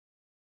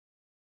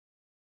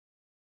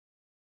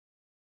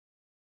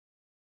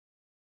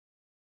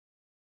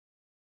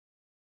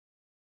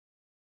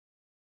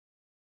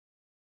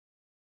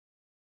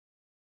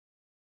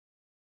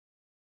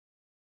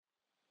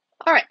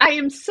All right, I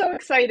am so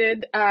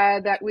excited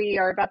that we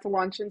are about to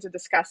launch into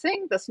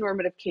discussing this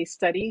normative case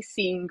study,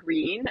 Seeing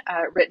Green,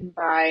 written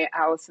by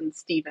Allison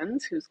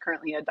Stevens, who's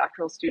currently a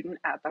doctoral student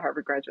at the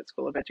Harvard Graduate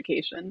School of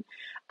Education.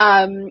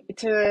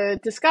 To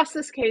discuss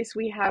this case,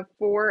 we have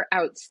four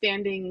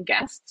outstanding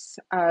guests.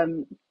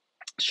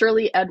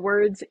 Shirley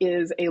Edwards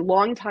is a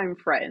longtime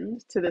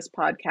friend to this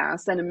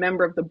podcast and a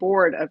member of the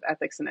board of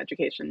Ethics in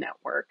Education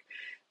Network.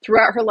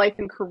 Throughout her life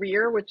and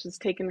career, which has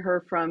taken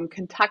her from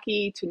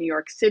Kentucky to New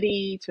York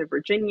City to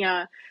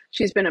Virginia,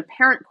 she's been a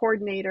parent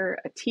coordinator,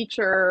 a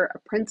teacher, a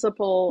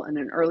principal, and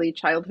an early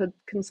childhood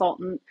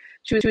consultant.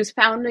 She was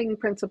founding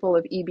principal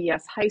of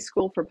EBS High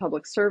School for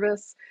Public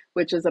Service,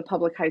 which is a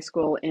public high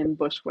school in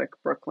Bushwick,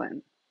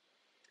 Brooklyn.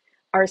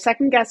 Our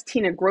second guest,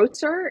 Tina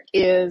Grotzer,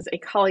 is a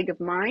colleague of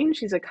mine.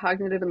 She's a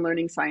cognitive and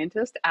learning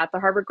scientist at the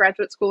Harvard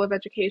Graduate School of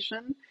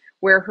Education,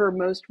 where her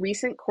most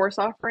recent course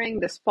offering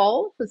this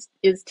fall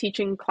is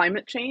teaching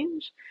climate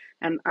change.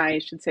 And I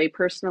should say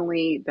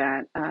personally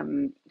that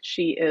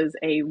she is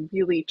a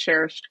really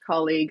cherished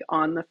colleague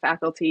on the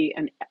faculty,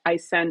 and I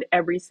send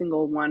every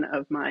single one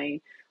of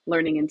my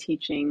learning and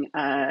teaching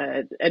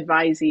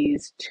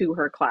advisees to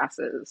her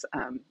classes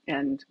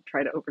and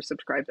try to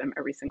oversubscribe them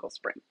every single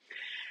spring.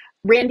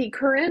 Randy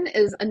Curran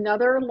is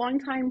another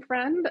longtime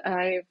friend.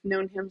 I've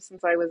known him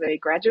since I was a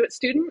graduate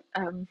student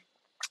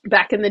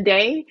back in the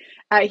day.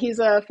 He's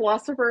a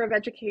philosopher of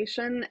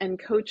education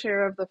and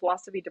co-chair of the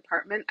philosophy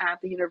department at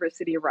the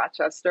University of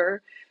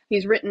Rochester.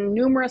 He's written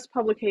numerous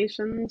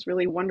publications,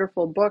 really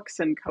wonderful books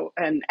and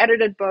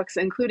edited books,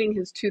 including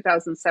his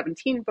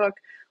 2017 book,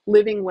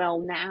 Living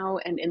Well Now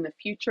and in the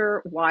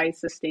Future, Why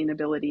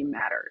Sustainability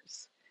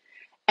Matters.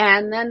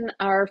 And then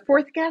our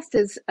fourth guest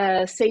is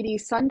Sadie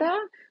Sunda,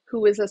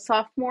 who is a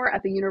sophomore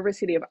at the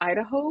University of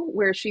Idaho,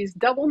 where she's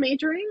double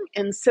majoring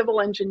in civil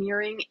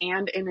engineering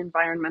and in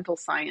environmental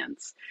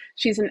science.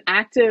 She's an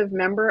active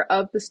member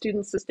of the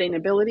Student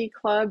Sustainability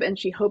Club, and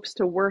she hopes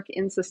to work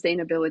in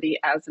sustainability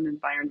as an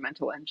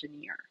environmental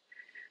engineer.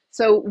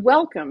 So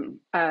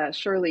welcome,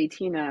 Shirley,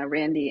 Tina,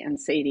 Randy, and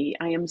Sadie.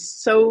 I am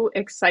so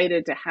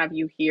excited to have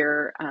you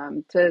here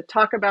to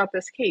talk about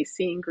this case,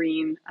 Seeing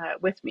Green,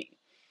 with me.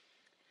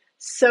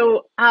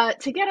 So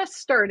to get us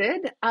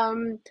started,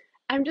 I'm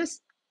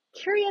just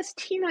curious,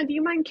 Tina, do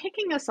you mind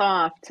kicking us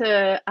off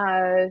to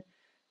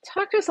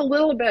talk to us a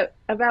little bit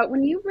about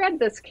when you read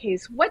this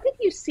case, what did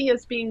you see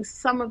as being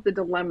some of the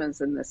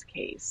dilemmas in this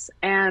case,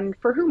 and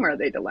for whom are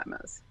they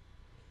dilemmas?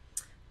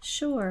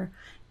 Sure.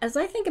 As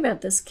I think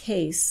about this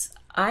case,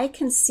 I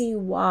can see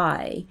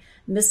why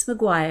Miss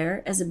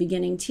McGuire, as a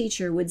beginning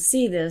teacher, would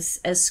see this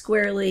as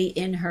squarely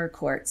in her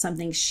court,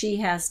 something she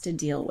has to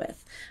deal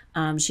with.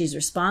 She's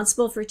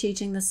responsible for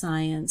teaching the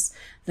science.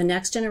 The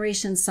next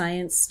generation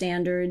science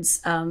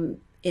standards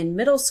in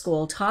middle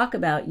school talk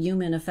about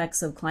human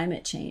effects of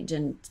climate change,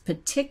 and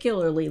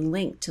particularly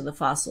linked to the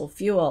fossil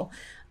fuel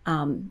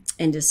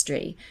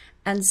industry.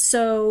 And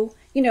so,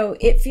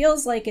 it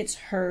feels like it's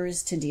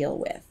hers to deal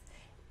with.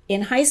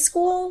 In high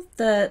school,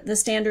 the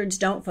standards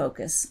don't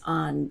focus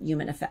on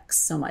human effects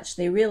so much.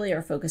 They really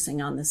are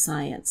focusing on the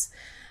science.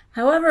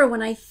 However,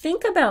 when I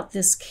think about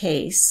this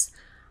case,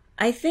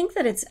 I think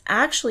that it's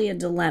actually a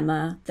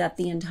dilemma that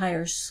the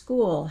entire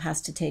school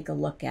has to take a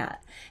look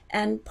at.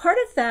 And part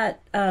of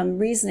that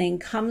reasoning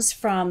comes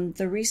from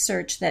the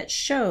research that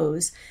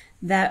shows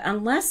that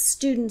unless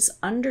students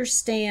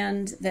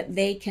understand that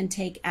they can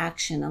take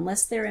action,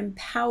 unless they're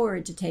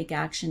empowered to take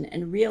action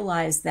and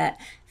realize that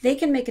they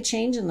can make a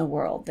change in the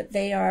world, that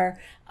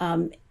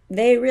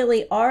they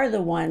really are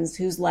the ones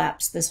whose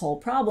laps this whole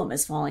problem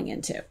is falling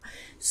into.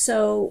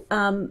 So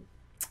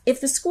if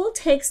the school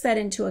takes that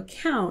into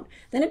account,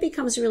 then it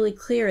becomes really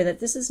clear that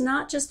this is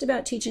not just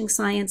about teaching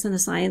science in a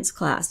science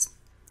class.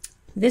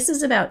 This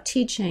is about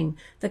teaching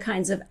the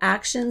kinds of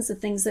actions, the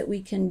things that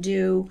we can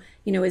do,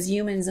 as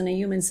humans in a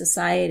human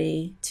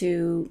society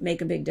to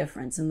make a big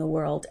difference in the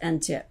world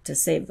and to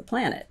save the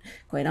planet,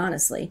 quite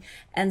honestly.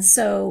 And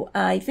so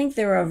I think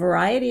there are a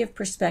variety of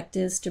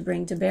perspectives to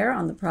bring to bear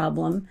on the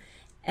problem,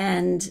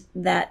 and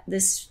that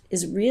this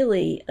is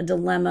really a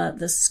dilemma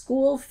the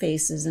school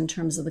faces in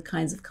terms of the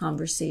kinds of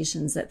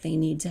conversations that they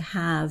need to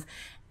have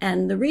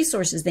and the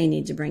resources they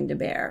need to bring to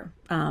bear.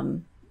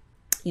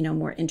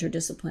 More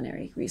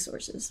interdisciplinary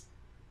resources.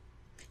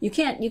 You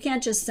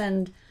can't just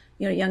send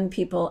young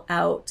people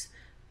out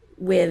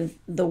with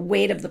the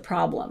weight of the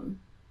problem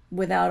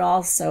without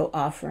also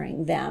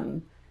offering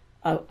them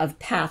a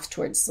path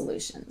towards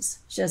solutions.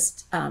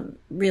 Just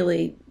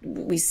really,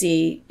 we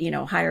see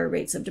higher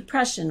rates of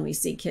depression. We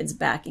see kids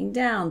backing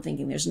down,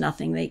 thinking there's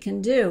nothing they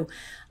can do.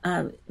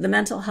 The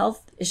mental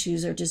health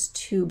issues are just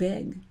too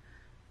big.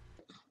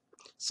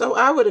 So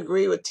I would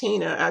agree with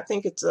Tina. I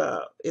think it's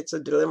a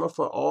dilemma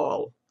for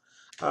all.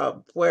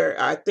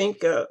 Where I think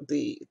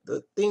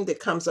the thing that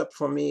comes up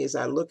for me as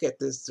I look at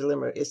this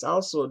dilemma, it's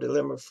also a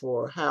dilemma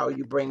for how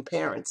you bring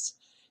parents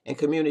and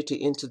community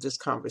into this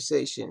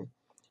conversation.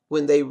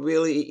 when they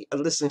really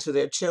listen to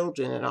their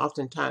children and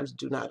oftentimes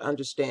do not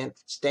understand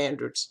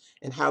standards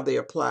and how they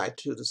apply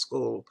to the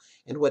school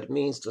and what it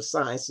means to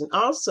science, and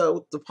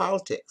also the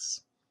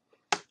politics.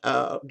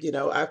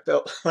 I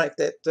felt like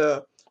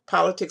that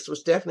politics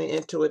was definitely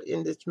into it,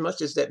 in as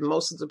much as that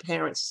most of the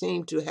parents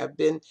seem to have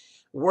been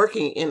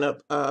working in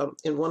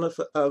one of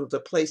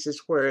the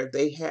places where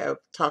they have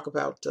talk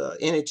about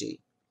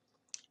energy.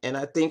 And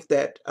I think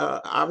that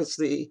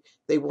obviously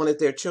they wanted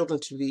their children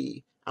to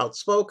be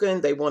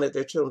outspoken. They wanted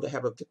their children to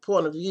have a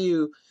point of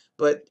view,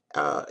 but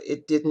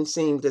it didn't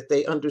seem that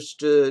they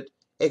understood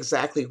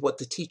exactly what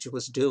the teacher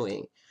was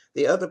doing.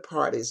 The other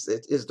part is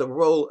the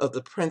role of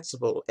the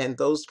principal and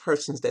those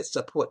persons that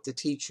support the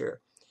teacher,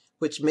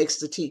 which makes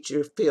the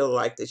teacher feel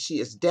like that she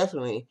is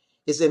definitely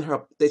is in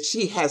her, that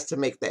she has to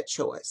make that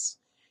choice,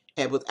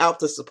 and without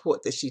the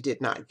support that she did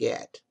not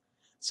get.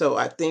 So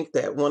I think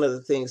that one of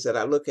the things that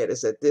I look at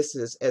is that this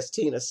is, as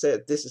Tina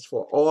said, this is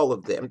for all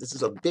of them. This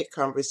is a big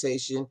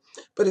conversation,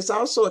 but it's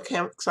also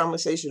a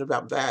conversation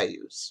about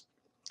values.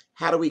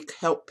 How do we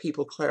help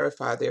people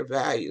clarify their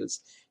values,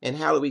 and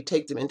how do we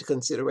take them into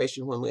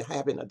consideration when we're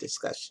having a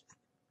discussion?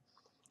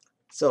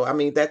 So, I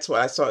mean, that's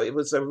what I saw. It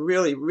was a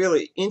really,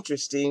 really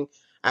interesting.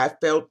 I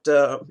felt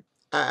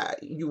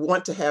you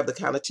want to have the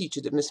kind of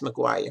teacher that Miss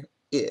McGuire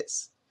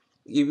is.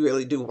 You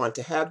really do want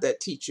to have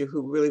that teacher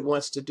who really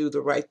wants to do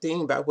the right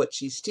thing about what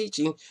she's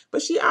teaching,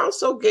 but she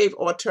also gave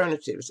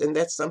alternatives. And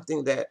that's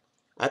something that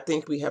I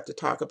think we have to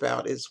talk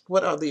about, is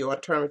what are the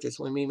alternatives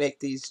when we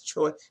make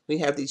we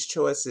have these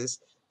choices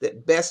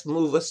that best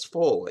move us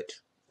forward.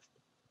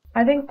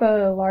 I think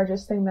the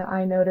largest thing that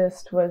I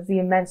noticed was the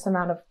immense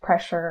amount of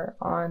pressure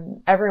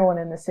on everyone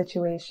in the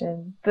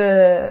situation.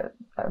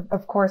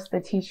 Of course, the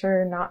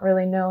teacher not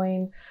really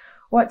knowing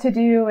what to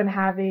do and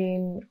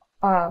having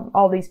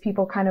all these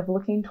people kind of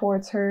looking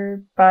towards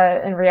her,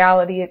 but in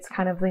reality, it's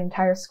kind of the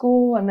entire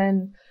school. And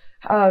then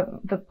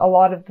a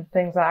lot of the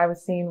things that I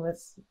was seeing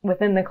was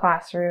within the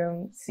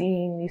classroom,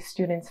 seeing these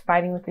students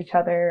fighting with each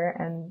other,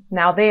 and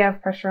now they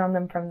have pressure on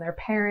them from their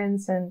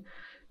parents and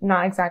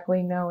not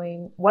exactly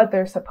knowing what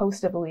they're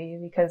supposed to believe,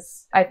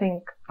 because I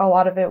think a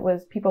lot of it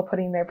was people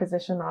putting their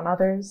position on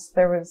others.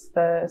 There was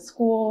the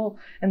school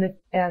and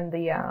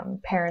the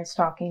parents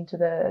talking to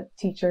the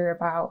teacher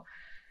about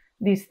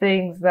these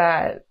things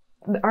that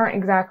aren't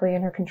exactly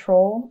in her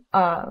control,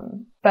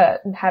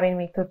 but having to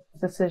make the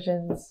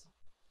decisions.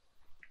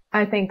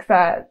 I think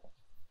that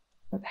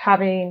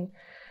having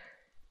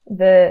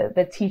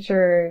the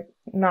teacher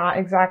not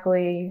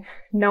exactly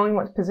knowing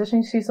what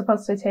position she's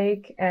supposed to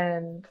take,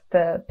 and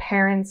the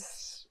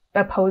parents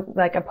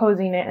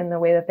opposing it in the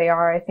way that they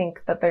are, I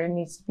think that there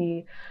needs to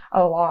be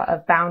a lot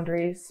of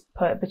boundaries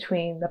put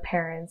between the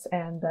parents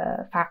and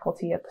the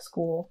faculty at the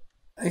school.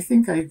 I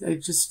think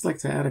I'd just like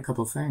to add a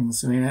couple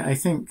things. I mean, I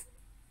think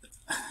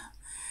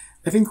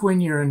when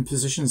you're in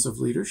positions of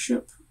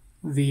leadership,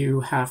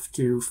 you have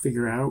to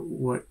figure out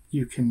what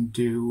you can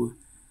do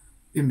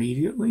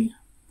immediately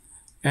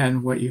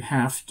and what you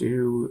have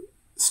to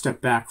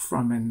step back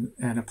from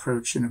and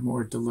approach in a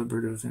more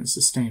deliberative and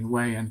sustained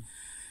way. And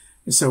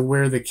so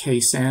where the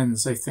case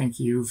ends, I think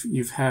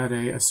you've had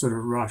a sort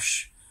of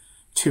rush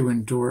to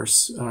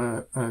endorse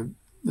a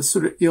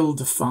sort of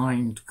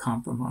ill-defined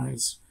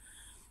compromise.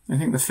 I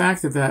think the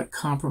fact that that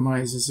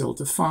compromise is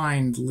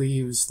ill-defined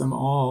leaves them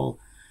all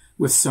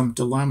with some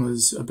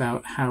dilemmas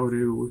about how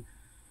to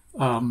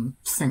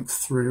think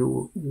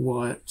through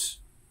what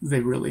they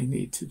really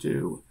need to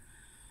do.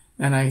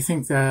 And I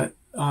think that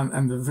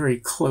on the very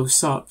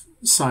close-up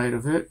side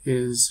of it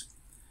is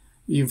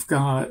you've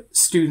got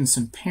students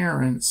and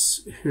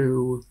parents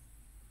who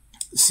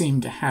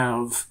seem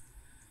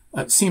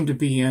to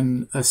be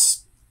in a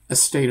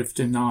state of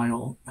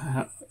denial.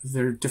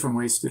 There are different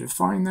ways to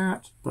define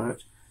that,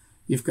 but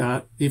you've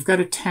got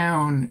a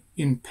town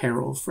in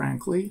peril,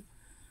 frankly.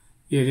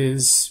 It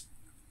is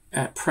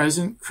at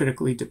present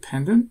critically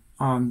dependent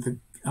on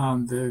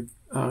the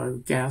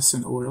gas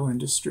and oil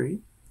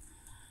industry.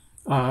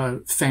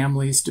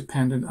 Families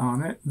dependent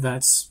on it.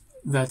 That's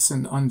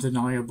an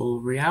undeniable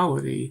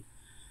reality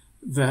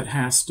that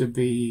has to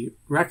be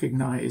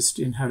recognized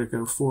in how to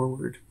go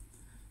forward.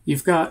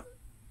 You've got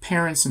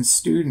parents and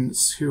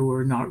students who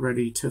are not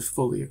ready to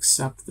fully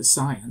accept the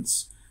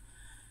science.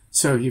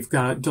 So you've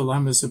got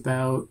dilemmas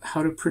about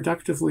how to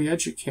productively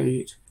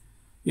educate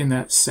in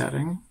that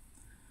setting.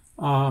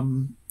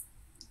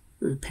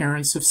 The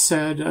parents have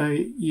said,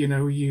 you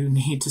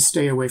need to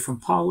stay away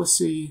from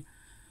policy,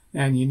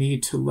 and you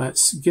need to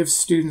give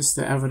students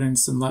the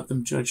evidence and let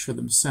them judge for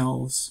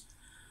themselves.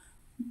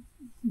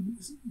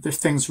 There's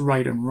things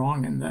right and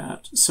wrong in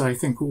that. So I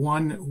think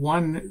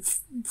one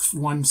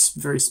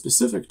very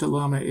specific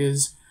dilemma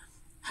is,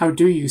 how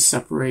do you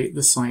separate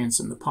the science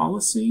and the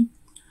policy?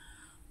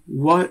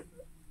 What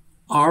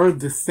are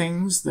the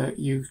things that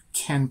you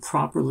can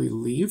properly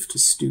leave to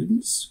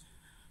students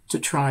to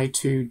try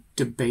to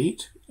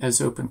debate as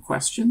open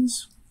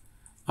questions?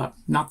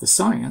 Not the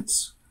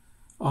science,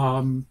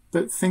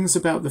 but things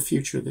about the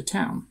future of the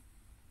town.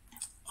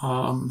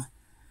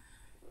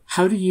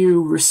 How do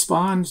you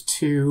respond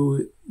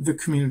to the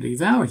community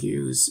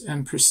values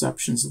and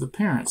perceptions of the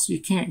parents. You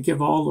can't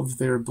give all of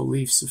their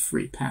beliefs a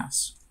free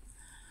pass.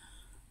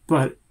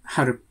 But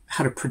how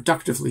to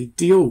productively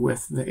deal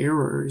with the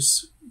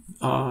errors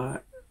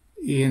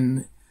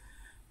in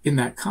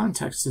that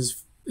context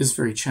is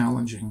very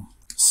challenging.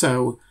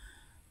 So,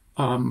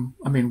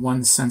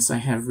 one sense I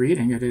have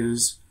reading it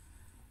is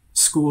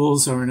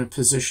schools are in a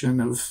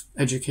position of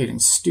educating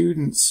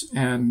students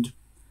and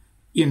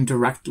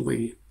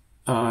indirectly,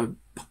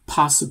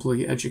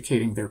 possibly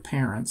educating their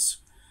parents.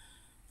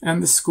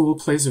 And the school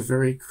plays a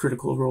very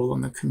critical role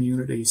in the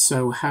community.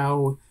 So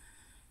how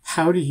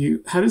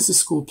does the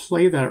school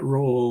play that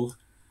role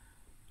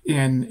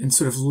in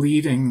sort of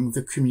leading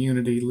the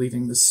community,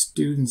 leading the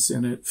students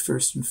in it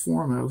first and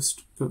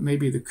foremost, but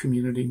maybe the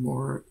community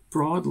more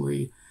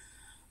broadly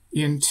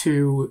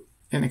into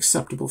an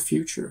acceptable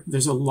future?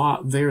 There's a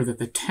lot there that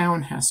the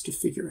town has to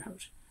figure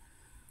out,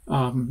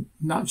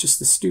 not just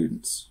the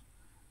students.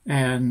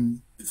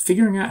 And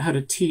figuring out how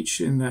to teach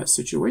in that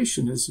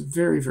situation is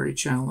very, very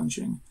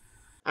challenging.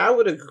 I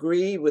would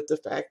agree with the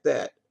fact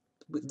that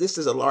this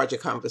is a larger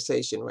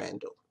conversation,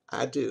 Randall.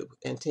 I do,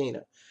 and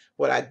Tina.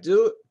 What I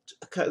do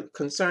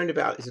concerned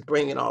about is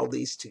bringing all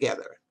these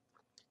together.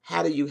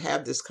 How do you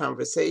have this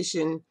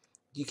conversation?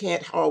 You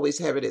can't always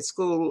have it at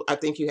school. I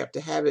think you have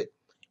to have it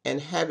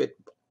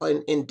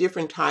in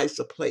different types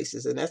of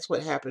places, and that's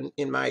what happened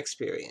in my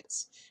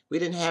experience. We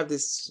didn't have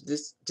this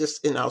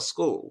just in our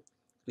school.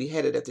 We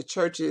had it at the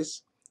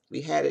churches.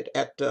 We had it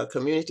at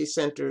community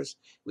centers.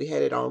 We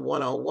had it on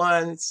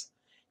one-on-ones.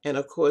 And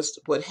of course,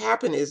 what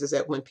happened is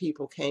that when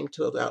people came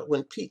to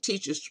when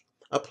teachers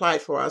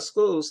applied for our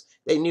schools,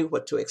 they knew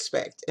what to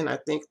expect. And I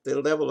think the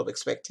level of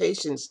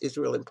expectations is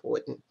real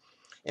important.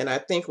 And I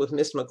think with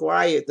Miss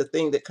McGuire, the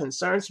thing that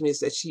concerns me is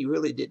that she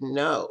really didn't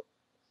know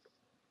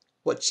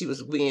what she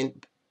was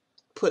being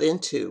put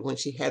into when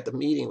she had the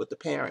meeting with the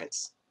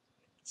parents.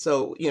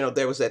 So,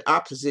 there was that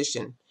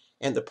opposition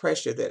and the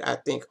pressure that I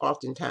think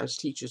oftentimes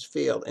teachers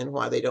feel and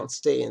why they don't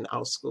stay in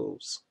our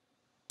schools.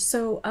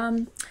 So,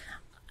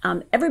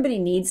 everybody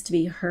needs to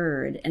be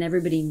heard and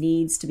everybody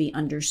needs to be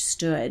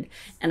understood.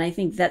 And I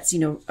think that's,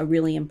 a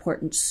really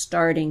important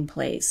starting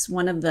place.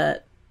 One of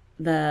the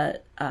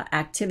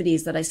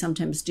activities that I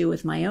sometimes do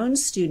with my own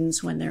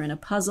students when they're in a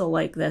puzzle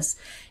like this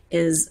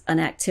is an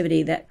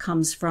activity that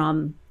comes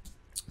from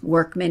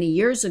work many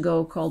years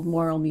ago called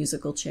moral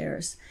musical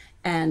chairs.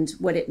 And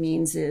what it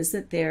means is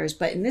that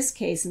but in this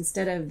case,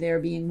 instead of there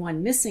being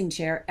one missing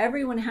chair,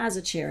 everyone has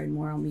a chair in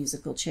moral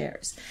musical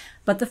chairs.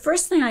 But the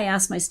first thing I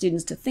ask my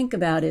students to think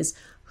about is,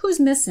 who's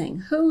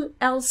missing? Who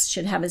else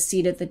should have a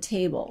seat at the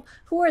table?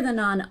 Who are the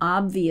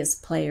non-obvious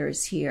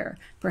players here?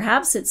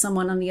 Perhaps it's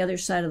someone on the other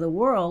side of the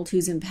world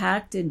who's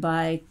impacted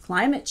by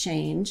climate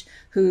change,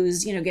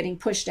 who's, getting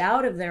pushed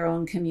out of their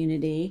own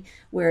community.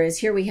 Whereas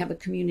here we have a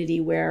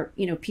community where,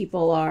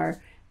 people are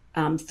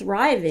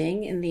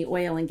thriving in the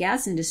oil and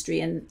gas industry.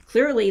 And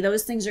clearly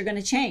those things are going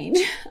to change.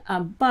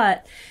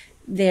 But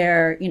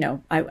they're,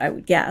 I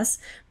would guess.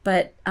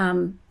 But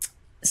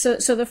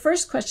So the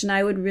first question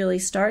I would really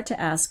start to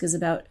ask is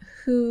about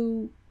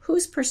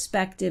whose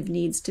perspective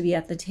needs to be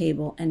at the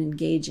table and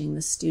engaging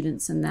the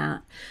students in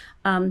that.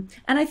 And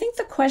I think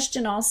the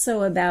question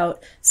also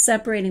about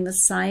separating the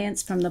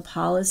science from the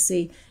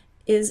policy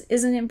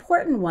is an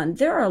important one.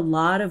 There are a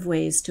lot of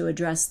ways to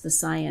address the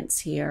science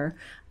here.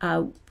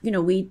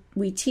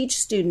 We teach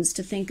students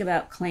to think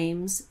about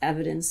claims,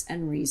 evidence,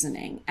 and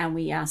reasoning, and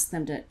we ask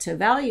them to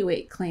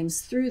evaluate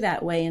claims through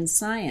that way in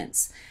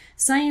science.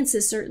 Science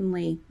is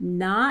certainly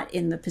not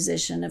in the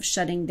position of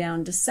shutting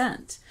down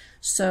dissent.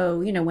 So,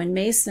 when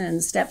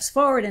Mason steps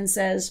forward and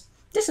says,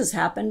 this has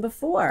happened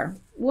before,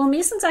 well,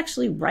 Mason's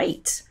actually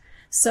right.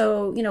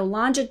 So,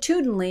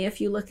 longitudinally, if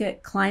you look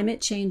at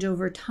climate change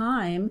over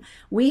time,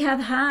 we have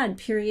had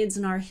periods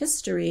in our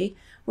history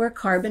where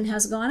carbon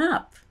has gone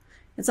up.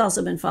 It's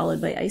also been followed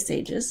by ice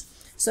ages.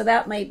 So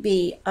that might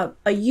be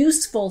a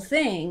useful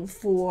thing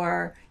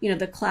for,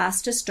 the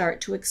class to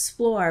start to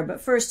explore, but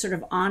first sort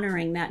of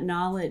honoring that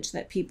knowledge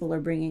that people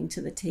are bringing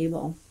to the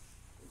table.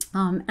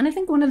 And I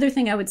think one other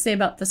thing I would say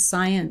about the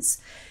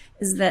science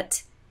is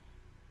that,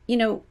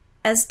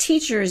 as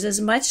teachers,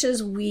 as much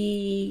as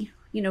we,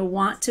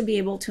 want to be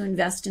able to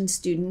invest in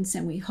students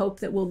and we hope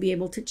that we'll be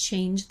able to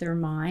change their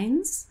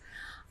minds,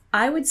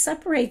 I would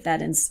separate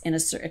that in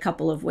a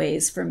couple of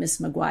ways for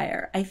Miss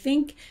McGuire. I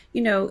think,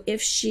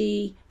 if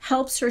she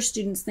helps her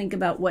students think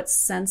about what's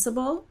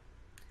sensible,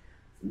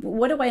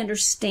 what do I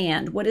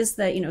understand? What is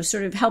the,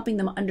 sort of helping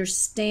them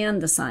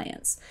understand the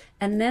science?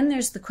 And then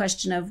there's the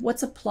question of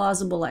what's a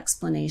plausible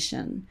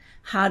explanation?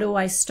 How do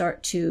I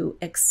start to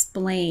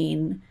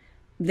explain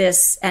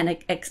this, and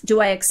do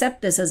I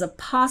accept this as a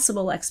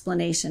possible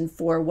explanation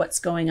for what's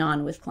going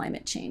on with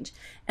climate change?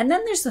 And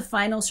then there's the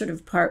final sort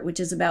of part, which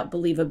is about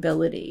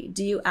believability.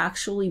 Do you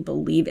actually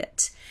believe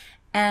it?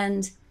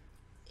 And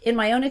in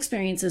my own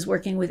experiences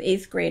working with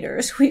 8th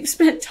graders, we've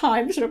spent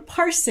time sort of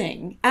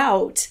parsing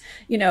out,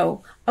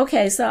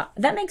 okay, so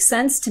that makes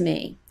sense to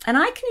me. And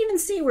I can even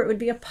see where it would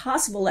be a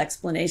possible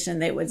explanation,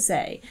 they would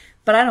say,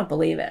 but I don't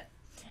believe it.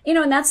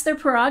 And that's their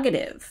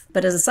prerogative.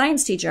 But as a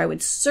science teacher, I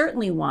would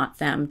certainly want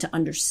them to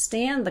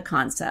understand the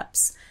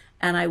concepts,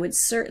 and I would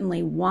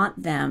certainly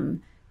want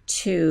them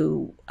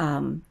to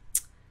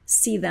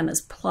see them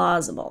as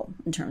plausible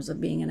in terms of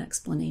being an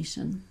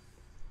explanation.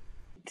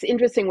 It's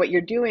interesting. What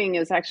you're doing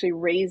is actually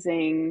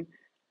raising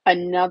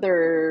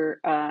another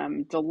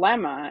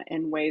dilemma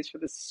in ways for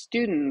the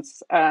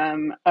students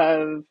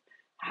of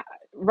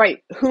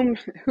right,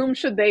 whom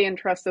should they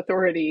entrust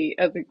authority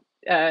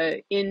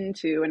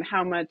into, and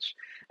how much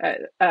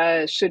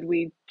should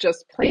we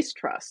just place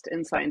trust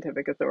in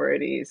scientific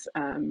authorities?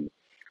 Tina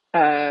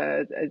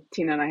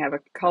and I have a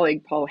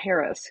colleague, Paul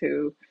Harris,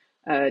 who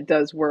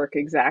does work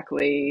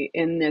exactly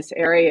in this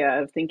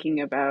area of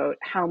thinking about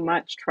how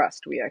much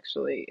trust we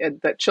actually,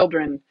 that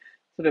children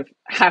sort of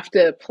have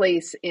to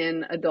place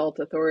in adult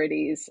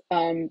authorities.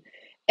 And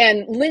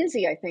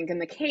Lindsay, I think, in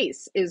the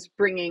case is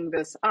bringing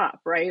this up,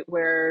 right?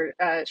 Where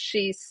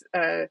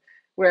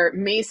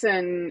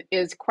Mason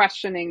is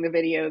questioning the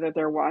video that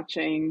they're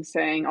watching,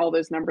 saying all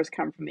those numbers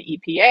come from the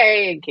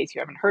EPA. In case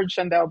you haven't heard,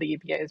 Shandell, the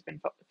EPA has been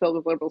filled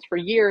with liberals for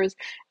years.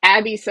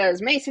 Abby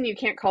says, Mason, you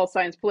can't call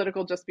science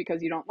political just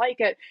because you don't like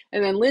it.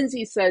 And then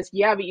Lindsay says,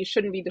 yeah, but you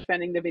shouldn't be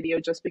defending the video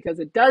just because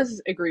it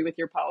does agree with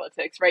your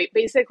politics, right?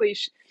 Basically,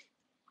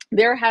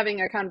 they're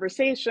having a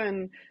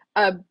conversation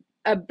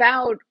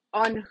about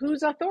on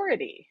whose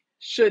authority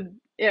should,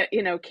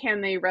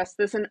 can they rest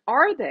this, and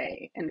are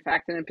they in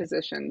fact in a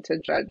position to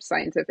judge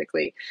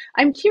scientifically?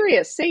 I'm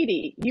curious,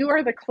 Sadie, you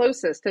are the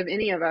closest of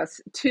any of us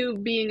to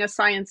being a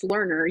science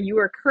learner. You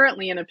are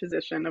currently in a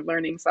position of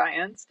learning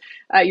science.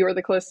 You are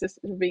the closest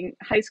to being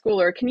high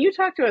schooler. Can you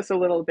talk to us a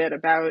little bit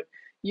about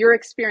your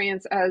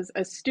experience as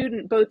a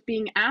student, both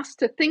being asked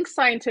to think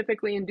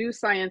scientifically and do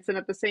science, and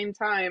at the same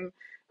time,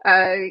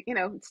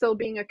 still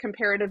being a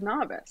comparative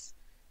novice,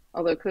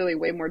 although clearly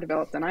way more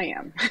developed than I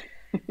am?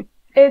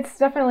 It's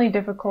definitely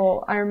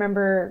difficult. I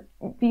remember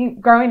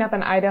growing up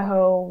in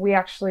Idaho,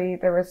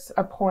 there was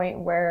a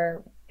point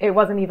where it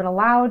wasn't even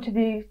allowed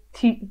to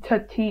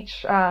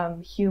teach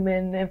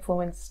human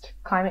influenced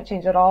climate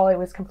change at all. It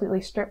was completely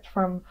stripped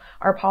from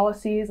our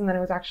policies, and then it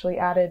was actually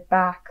added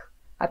back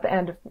at the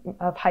end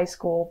of high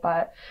school.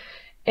 But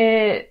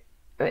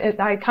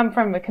I come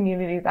from a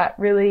community that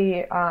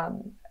really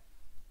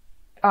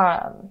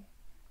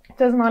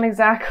does not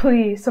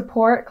exactly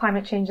support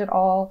climate change at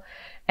all.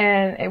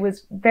 And it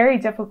was very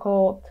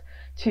difficult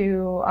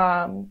to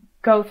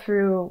go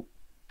through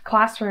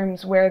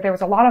classrooms where there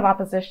was a lot of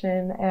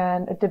opposition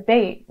and a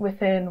debate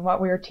within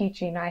what we were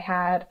teaching. I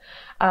had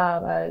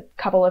a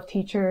couple of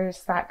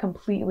teachers that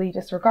completely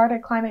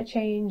disregarded climate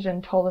change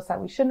and told us that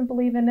we shouldn't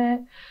believe in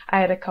it. I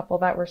had a couple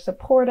that were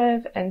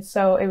supportive. And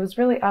so it was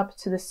really up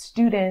to the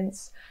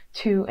students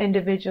to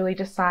individually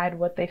decide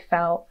what they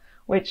felt,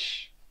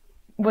 which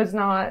was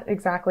not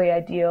exactly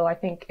ideal. I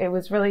think it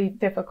was really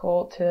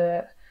difficult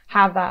to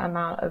have that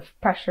amount of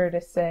pressure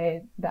to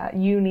say that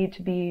you need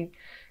to be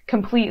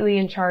completely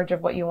in charge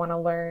of what you want to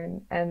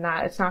learn, and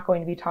that it's not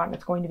going to be taught and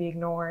it's going to be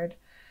ignored.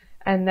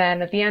 And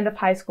then at the end of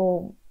high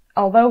school,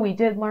 although we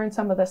did learn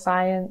some of the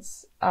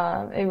science,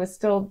 it was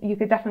still, you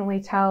could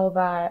definitely tell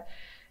that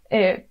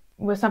it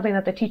was something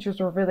that the teachers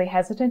were really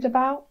hesitant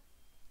about.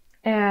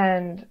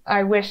 And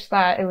I wish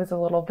that it was a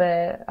little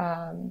bit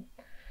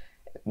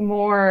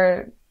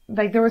more,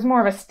 like there was more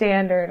of a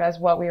standard as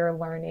what we were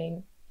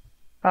learning.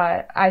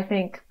 But I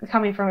think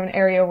coming from an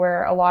area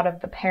where a lot of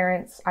the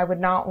parents, I would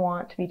not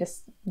want to be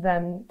just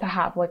them to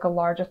have like a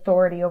large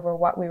authority over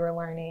what we were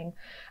learning.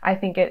 I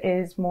think it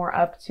is more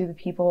up to the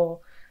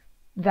people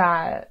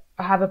that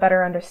have a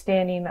better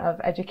understanding of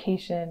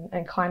education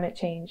and climate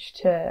change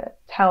to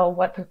tell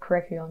what the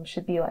curriculum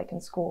should be like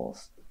in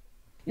schools.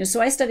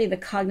 So I study the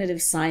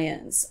cognitive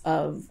science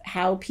of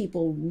how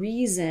people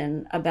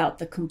reason about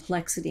the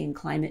complexity in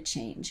climate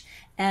change.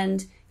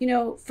 And,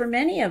 for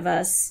many of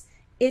us,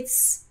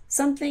 it's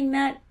something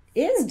that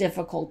is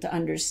difficult to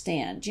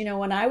understand.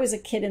 When I was a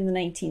kid in the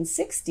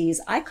 1960s,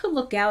 I could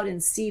look out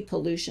and see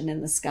pollution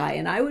in the sky,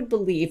 and I would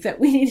believe that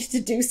we needed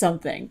to do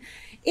something.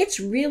 It's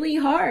really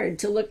hard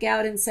to look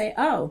out and say,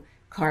 oh,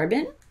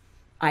 carbon,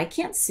 I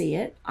can't see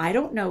it. I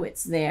don't know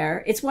it's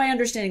there. It's why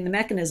understanding the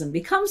mechanism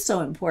becomes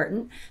so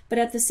important. But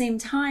at the same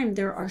time,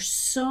 there are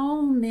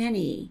so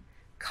many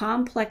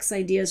complex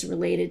ideas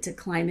related to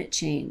climate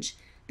change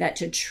that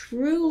to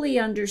truly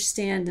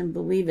understand and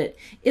believe it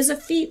is a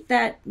feat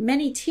that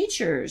many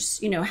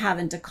teachers,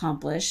 haven't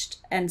accomplished.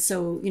 And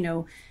so,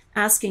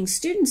 asking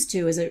students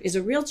to is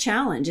a real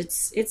challenge.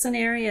 It's an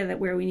area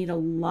where we need a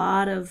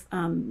lot of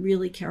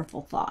really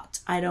careful thought.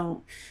 I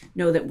don't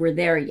know that we're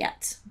there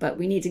yet, but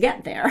we need to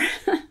get there.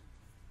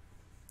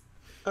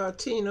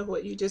 Tina,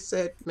 what you just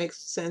said makes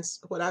sense.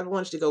 What I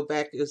wanted to go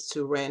back is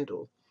to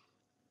Randall.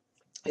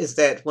 Is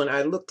that when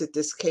I looked at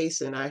this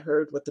case and I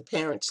heard what the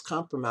parents'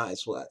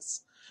 compromise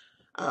was,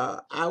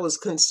 I was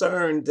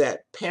concerned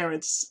that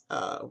parents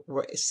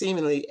were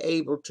seemingly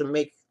able to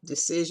make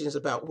decisions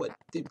about what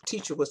the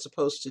teacher was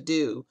supposed to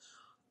do.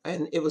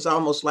 And it was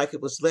almost like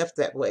it was left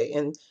that way.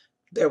 And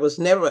there was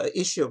never an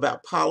issue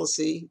about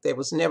policy. There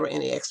was never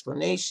any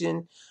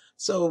explanation.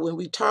 So when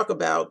we talk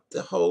about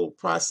the whole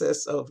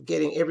process of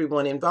getting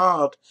everyone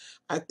involved,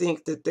 I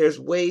think that there's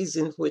ways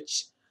in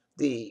which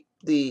the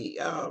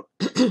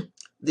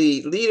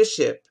the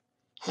leadership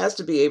has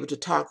to be able to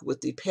talk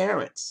with the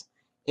parents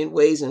in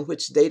ways in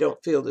which they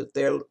don't feel that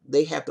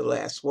they have the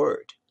last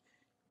word.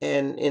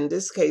 And in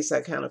this case, I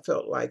kind of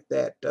felt like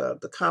that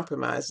the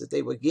compromise that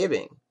they were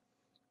giving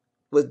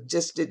was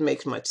just didn't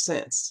make much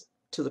sense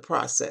to the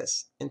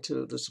process and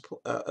to the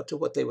to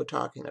what they were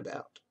talking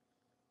about.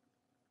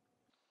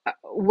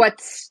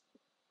 What's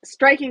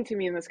striking to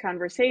me in this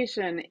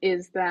conversation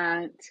is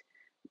that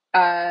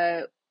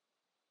uh,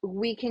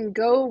 we can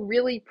go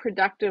really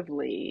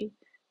productively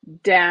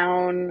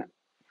down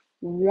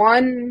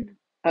one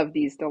of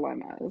these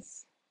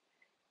dilemmas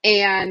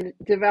and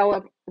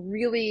develop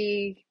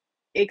really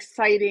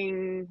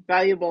exciting,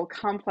 valuable,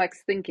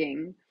 complex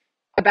thinking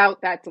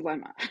about that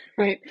dilemma,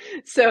 right?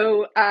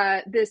 So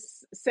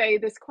this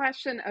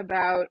question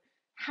about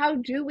how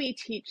do we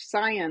teach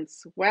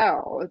science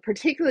well,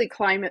 particularly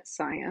climate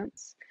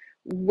science,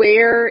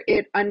 where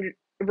it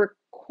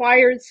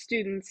requires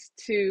students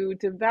to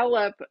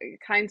develop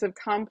kinds of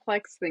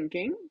complex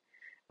thinking,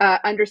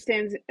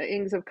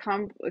 understandings of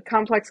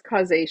complex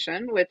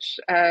causation, which,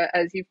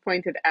 as you've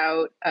pointed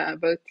out,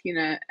 both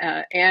Tina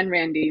and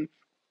Randy,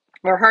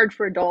 are hard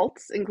for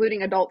adults,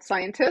 including adult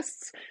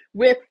scientists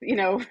with,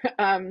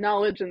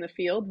 knowledge in the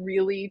field,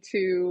 really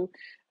to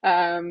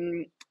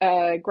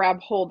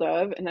grab hold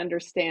of and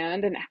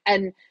understand,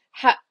 and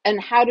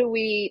how do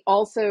we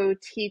also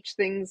teach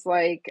things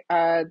like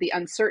the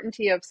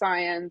uncertainty of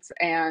science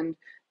and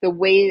the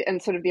way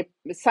and sort of the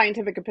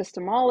scientific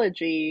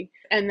epistemology.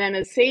 And then,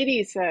 as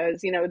Sadie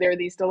says, there are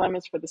these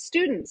dilemmas for the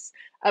students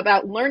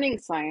about learning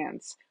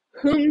science.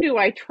 Whom do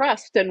I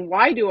trust and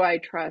why do I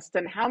trust?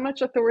 And how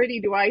much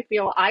authority do I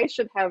feel I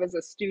should have as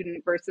a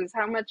student versus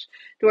how much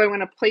do I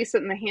want to place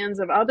it in the hands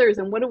of others?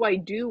 And what do I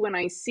do when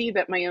I see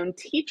that my own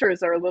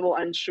teachers are a little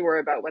unsure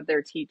about what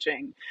they're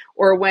teaching?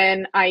 Or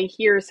when I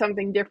hear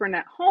something different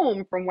at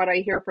home from what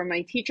I hear from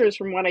my teachers,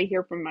 from what I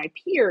hear from my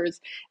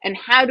peers? And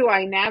how do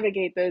I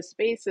navigate those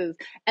spaces?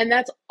 And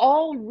that's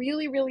all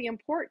really, really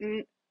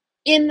important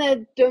in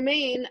the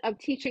domain of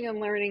teaching and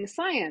learning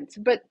science.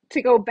 But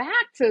to go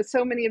back to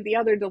so many of the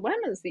other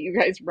dilemmas that you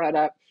guys brought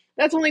up,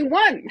 that's only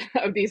one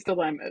of these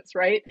dilemmas,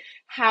 right?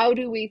 How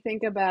do we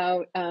think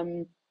about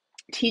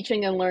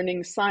teaching and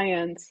learning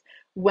science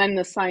when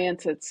the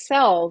science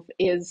itself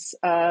is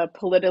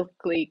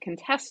politically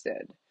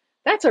contested?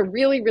 That's a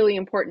really, really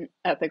important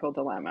ethical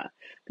dilemma.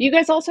 But you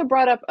guys also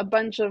brought up a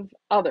bunch of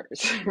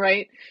others,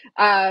 right?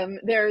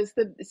 There's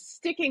the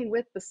sticking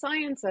with the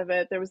science of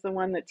it. There was the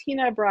one that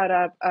Tina brought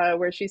up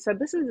where she said,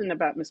 this isn't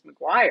about Miss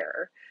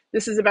McGuire.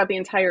 This is about the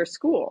entire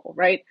school,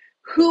 right?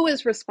 Who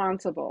is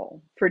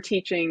responsible for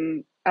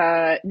teaching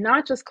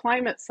not just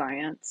climate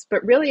science,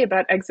 but really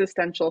about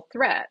existential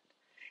threat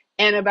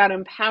and about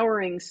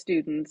empowering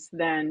students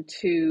then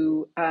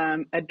to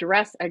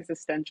address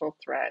existential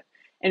threat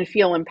and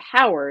feel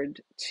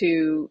empowered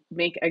to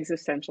make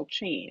existential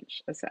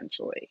change,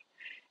 essentially?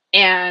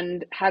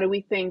 And how do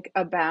we think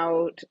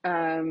about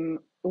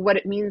what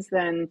it means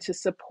then to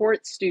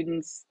support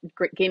students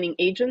gaining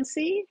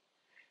agency,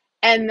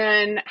 and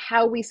then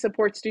how we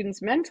support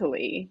students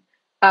mentally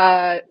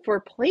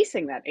for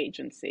placing that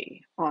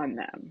agency on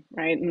them,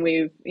 right? And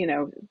we've,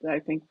 I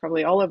think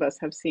probably all of us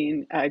have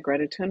seen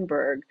Greta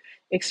Thunberg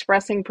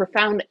expressing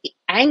profound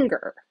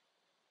anger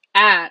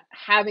at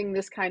having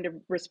this kind of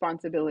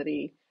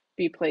responsibility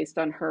be placed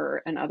on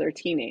her and other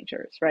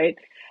teenagers, right?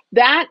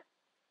 That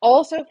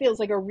also feels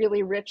like a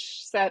really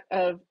rich set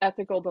of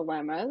ethical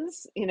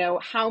dilemmas.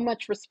 How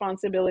much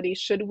responsibility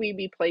should we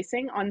be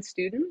placing on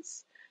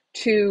students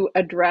to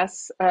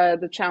address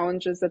the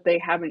challenges that they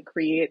haven't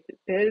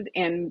created,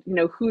 and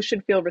who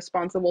should feel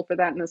responsible for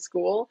that in the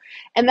school?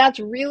 And that's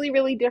really,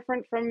 really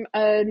different from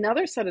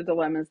another set of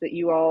dilemmas that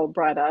you all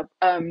brought up,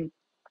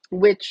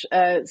 which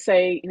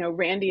say,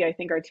 Randy, I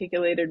think,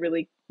 articulated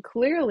really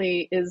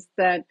clearly, is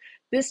that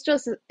this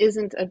just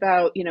isn't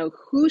about,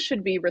 who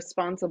should be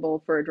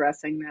responsible for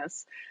addressing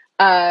this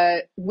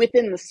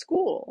within the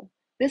school.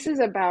 This is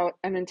about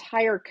an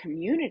entire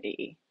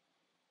community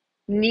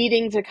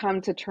needing to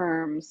come to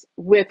terms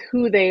with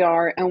who they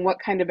are and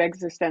what kind of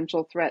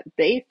existential threat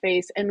they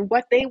face and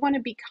what they want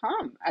to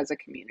become as a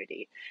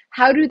community.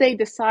 How do they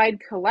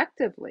decide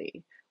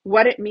collectively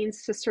what it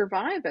means to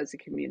survive as a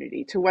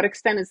community? To what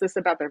extent is this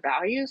about their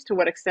values? To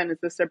what extent is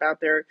this about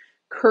their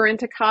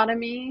current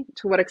economy?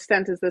 To what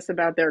extent is this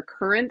about their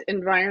current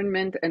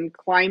environment and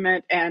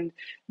climate and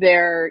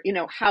their,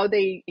 how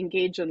they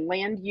engage in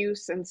land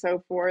use and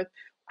so forth?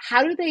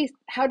 How do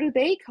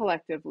they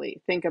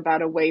collectively think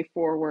about a way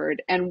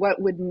forward, and what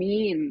would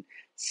mean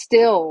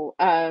still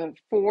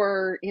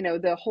for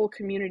the whole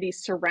community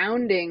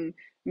surrounding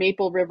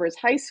Maple Rivers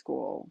High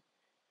School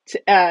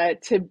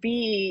to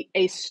be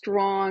a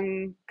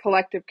strong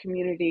collective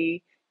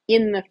community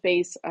in the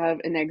face of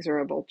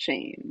inexorable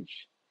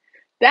change?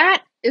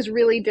 That is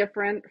really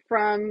different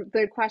from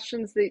the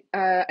questions that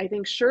I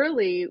think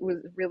Shirley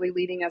was really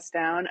leading us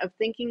down of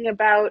thinking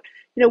about,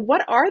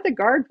 what are the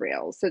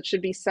guardrails that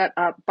should be set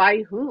up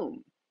by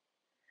whom?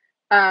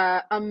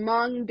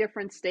 Among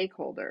different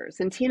stakeholders.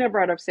 And Tina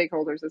brought up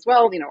stakeholders as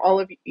well. All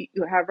of you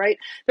have, right?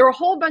 There were a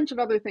whole bunch of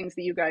other things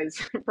that you guys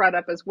brought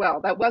up as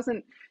well. That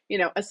wasn't,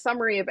 a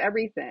summary of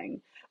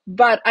everything.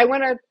 But I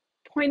want to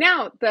point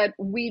out that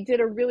we did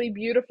a really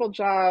beautiful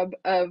job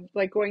of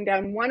like going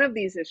down one of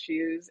these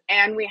issues,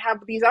 and we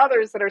have these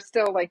others that are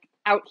still like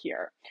out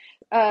here.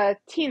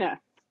 Tina,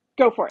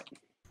 go for it.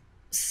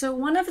 So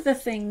one of the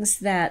things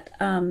that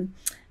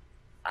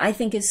I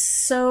think is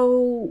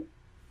so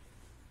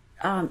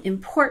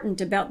important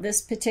about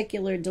this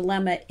particular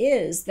dilemma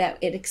is that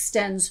it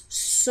extends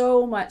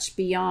so much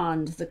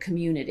beyond the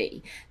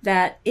community,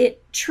 that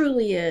it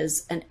truly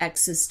is an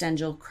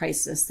existential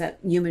crisis that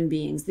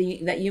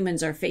that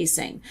humans are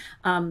facing.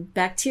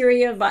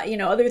 Bacteria,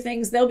 other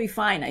things, they'll be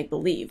fine, I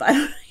believe.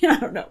 I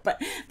don't know,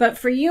 but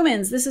for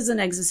humans, this is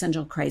an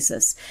existential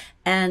crisis,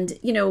 and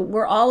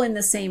we're all in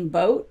the same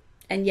boat.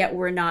 And yet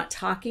we're not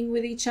talking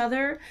with each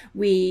other.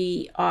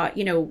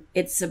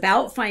 It's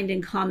about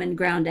finding common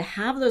ground to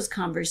have those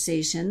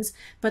conversations.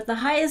 But the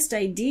highest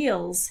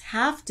ideals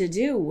have to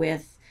do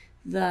with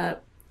the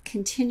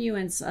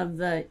continuance of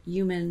the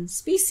human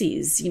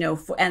species,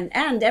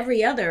 and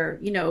every other,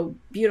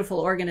 beautiful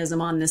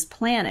organism on this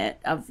planet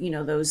of,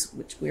 those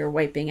which we are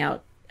wiping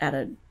out at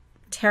a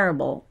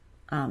terrible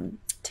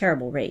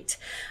rate.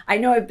 I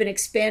know I've been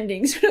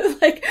expanding sort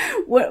of like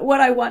what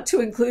I want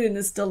to include in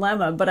this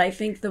dilemma, but I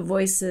think the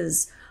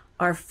voices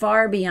are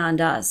far beyond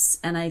us.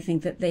 And I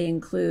think that they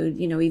include,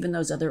 even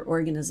those other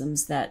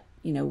organisms that,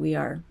 we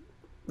are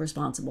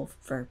responsible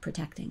for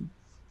protecting.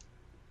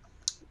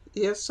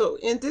 Yeah, so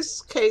in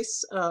this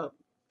case,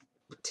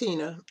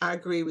 Tina, I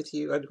agree with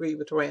you. I agree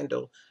with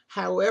Randall.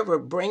 However,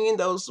 bringing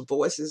those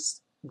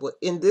voices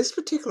in this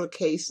particular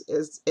case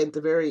is at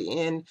the very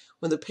end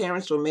when the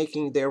parents were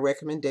making their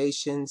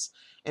recommendations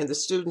and the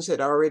students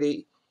had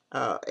already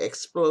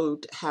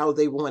explored how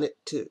they wanted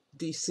to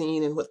be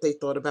seen and what they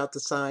thought about the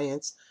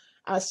science.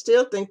 I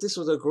still think this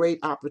was a great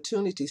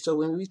opportunity. So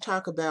when we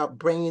talk about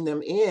bringing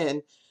them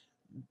in,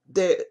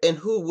 and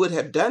who would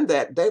have done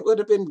that, that would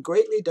have been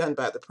greatly done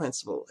by the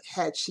principal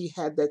had she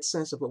had that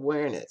sense of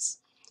awareness.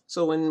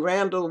 So when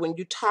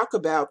you talk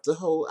about the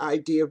whole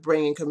idea of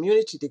bringing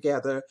community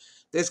together,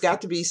 there's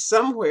got to be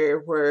somewhere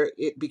where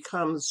it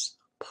becomes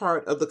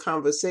part of the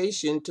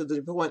conversation to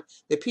the point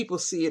that people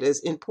see it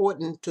as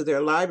important to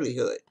their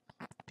livelihood.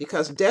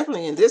 Because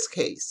definitely in this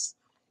case,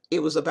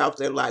 it was about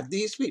their life.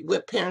 These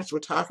parents were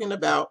talking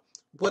about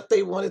what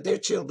they wanted their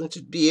children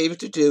to be able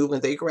to do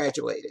when they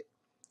graduated.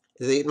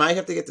 They might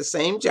have to get the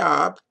same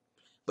job,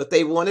 but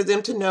they wanted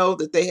them to know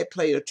that they had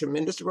played a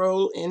tremendous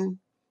role in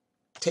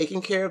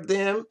taking care of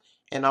them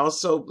and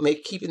also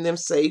keeping them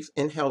safe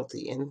and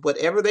healthy. And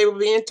whatever they were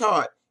being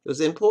taught, it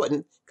was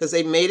important because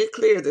they made it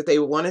clear that they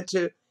wanted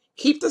to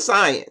keep the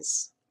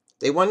science.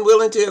 They weren't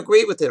willing to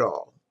agree with it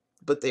all,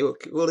 but they were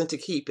willing to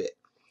keep it.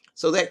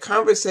 So that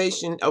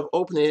conversation of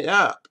opening it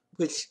up,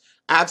 which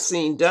I've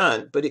seen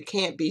done, but it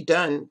can't be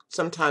done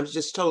sometimes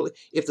just totally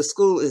if the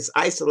school is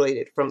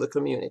isolated from the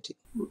community.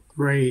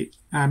 Right.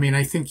 I mean,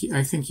 I think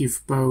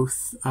you've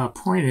both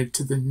pointed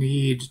to the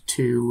need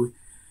to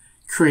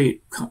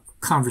create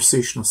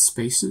conversational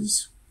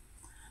spaces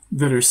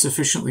that are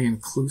sufficiently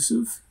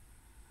inclusive.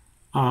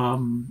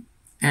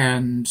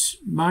 And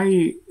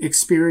my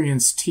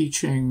experience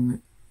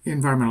teaching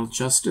environmental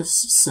justice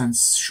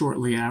since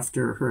shortly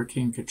after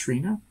Hurricane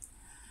Katrina,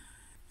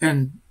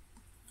 and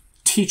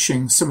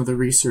teaching some of the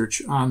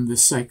research on the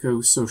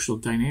psychosocial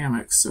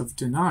dynamics of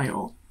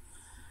denial,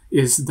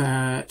 is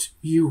that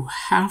you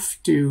have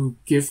to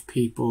give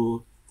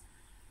people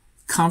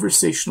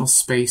conversational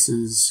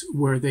spaces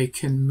where they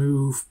can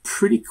move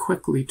pretty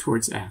quickly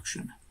towards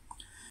action.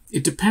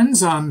 It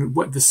depends on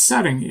what the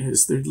setting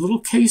is. There are little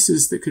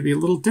cases that could be a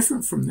little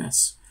different from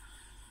this,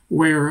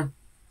 where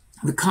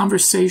the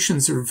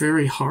conversations are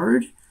very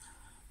hard,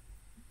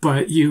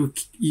 but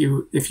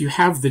if you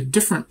have the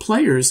different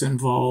players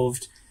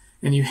involved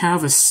and you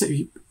have a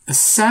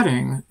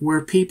setting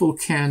where people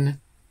can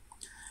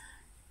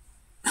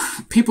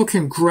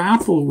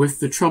grapple with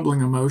the troubling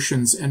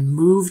emotions and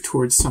move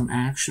towards some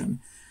action,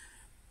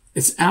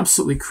 it's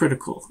absolutely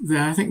critical.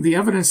 I think the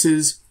evidence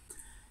is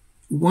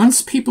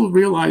once people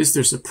realize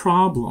there's a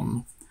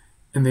problem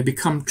and they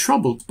become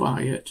troubled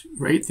by it,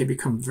 right? They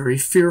become very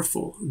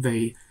fearful.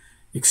 They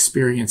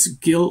experience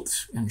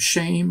guilt and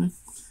shame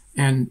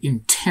and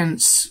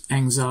intense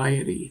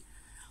anxiety.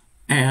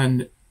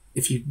 And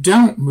if you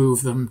don't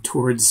move them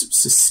towards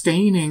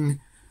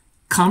sustaining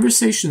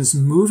conversations,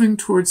 moving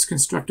towards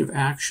constructive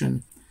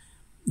action,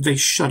 they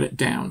shut it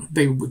down.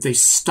 They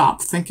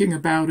stop thinking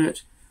about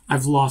it.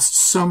 I've lost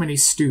so many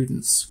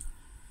students,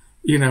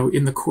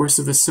 in the course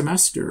of a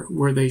semester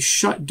where they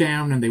shut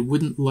down and they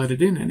wouldn't let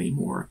it in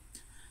anymore,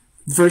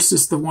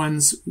 versus the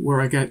ones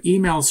where I got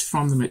emails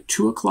from them at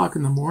 2:00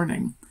 in the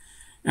morning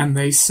and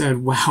they said,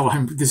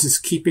 wow, this is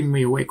keeping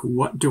me awake.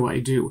 What do I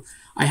do?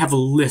 I have a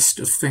list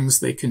of things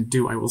they can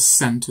do. I will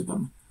send to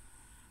them.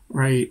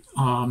 Right?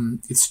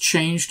 It's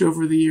changed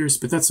over the years,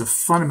 but that's a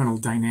fundamental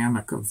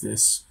dynamic of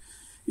this,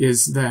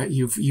 is that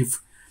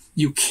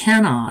you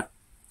cannot,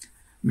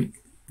 I mean,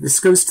 this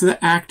goes to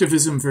the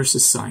activism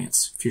versus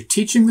science. If you're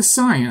teaching the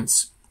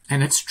science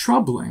and it's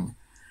troubling,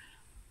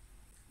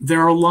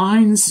 there are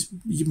lines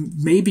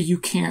maybe you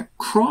can't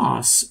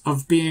cross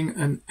of being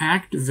an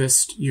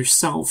activist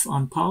yourself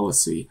on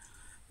policy,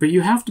 but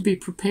you have to be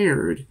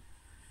prepared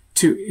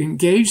to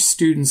engage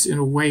students in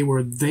a way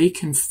where they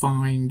can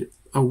find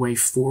a way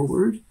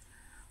forward,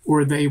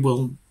 or they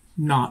will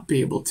not be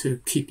able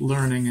to keep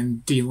learning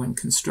and dealing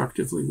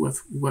constructively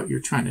with what you're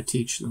trying to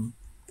teach them.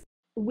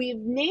 We've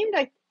named,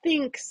 I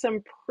think,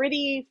 some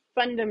pretty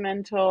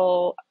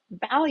fundamental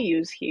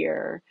values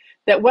here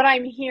that what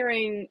I'm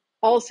hearing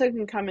also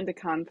can come into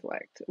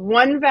conflict.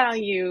 One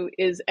value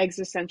is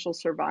existential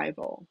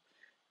survival,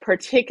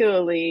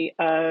 particularly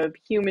of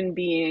human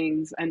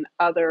beings and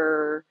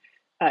other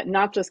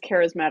not just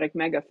charismatic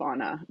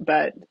megafauna,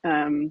 but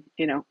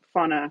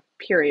fauna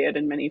period,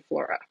 and many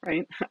flora,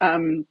 right?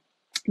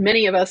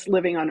 Many of us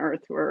living on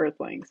Earth who are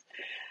Earthlings.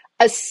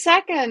 A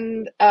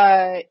second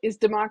is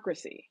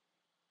democracy.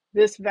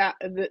 This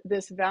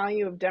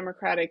value of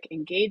democratic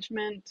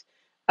engagement,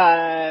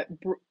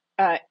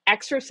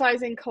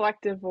 exercising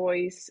collective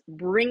voice,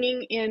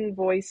 bringing in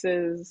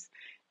voices,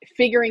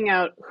 figuring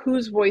out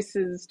whose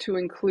voices to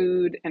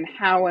include and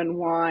how and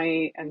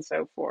why, and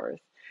so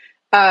forth.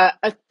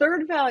 A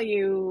third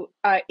value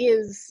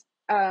is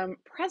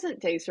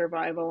present day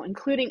survival,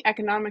 including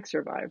economic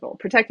survival,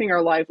 protecting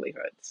our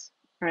livelihoods,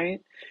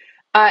 right?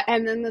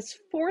 And then this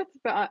fourth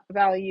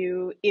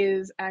value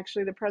is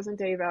actually the present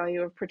day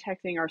value of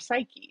protecting our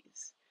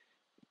psyches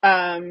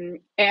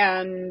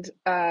and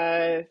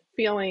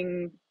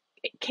feeling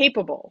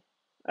capable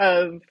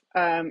of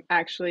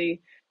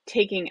actually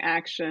taking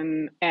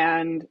action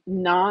and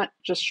not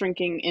just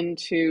shrinking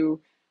into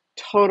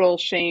total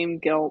shame,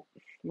 guilt,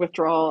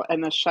 withdrawal,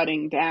 and the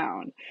shutting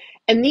down.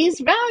 And these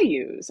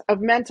values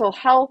of mental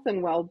health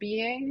and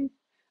well-being,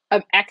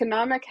 of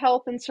economic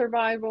health and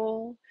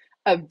survival,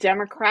 of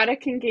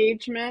democratic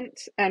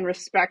engagement and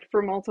respect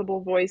for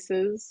multiple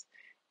voices,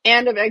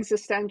 and of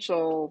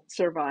existential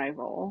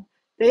survival,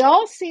 they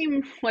all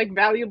seem like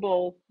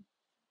valuable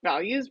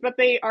values, but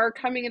they are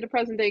coming into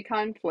present day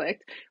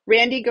conflict.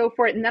 Randy, go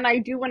for it. And then I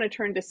do want to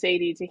turn to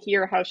Sadie to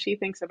hear how she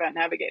thinks about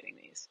navigating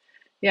these.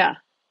 Yeah.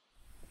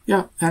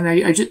 Yeah, and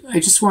I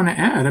just want to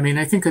add, I mean,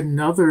 I think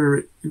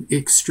another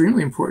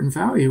extremely important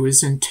value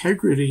is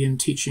integrity in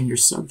teaching your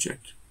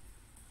subject.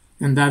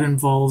 And that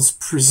involves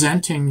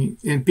presenting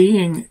and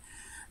being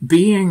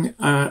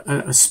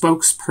a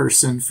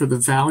spokesperson for the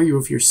value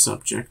of your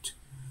subject,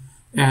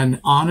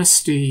 and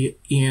honesty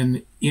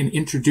in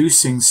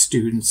introducing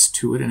students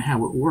to it and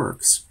how it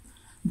works,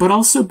 but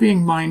also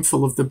being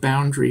mindful of the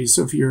boundaries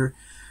of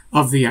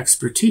the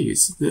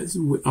expertise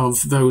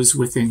of those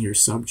within your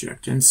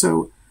subject. And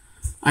so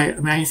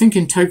I think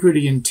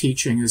integrity in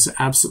teaching is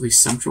absolutely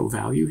central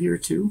value here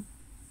too.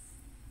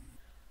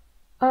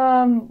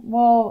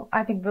 Well,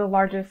 I think the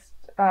largest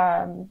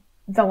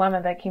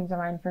dilemma that came to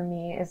mind for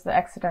me is the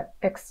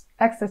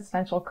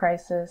existential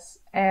crisis.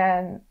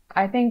 And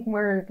I think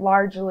we're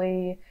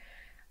largely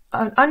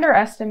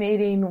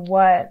underestimating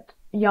what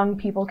young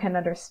people can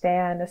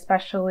understand,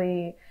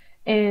 especially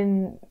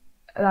in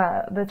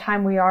the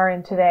time we are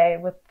in today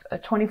with a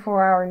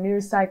 24-hour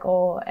news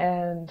cycle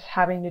and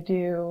having to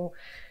do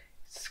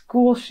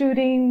school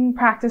shooting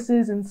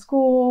practices in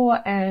school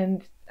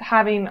and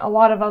having a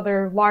lot of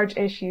other large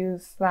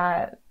issues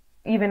that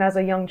even as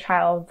a young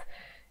child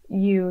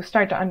you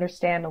start to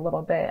understand a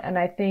little bit. And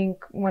I think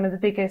one of the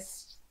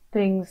biggest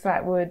things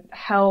that would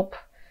help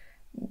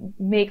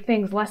make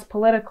things less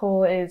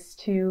political is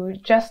to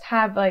just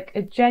have like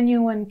a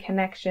genuine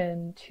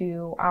connection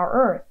to our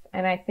Earth.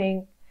 And I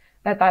think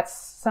that that's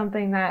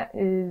something that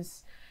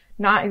is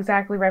not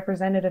exactly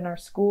represented in our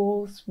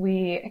schools.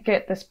 We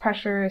get this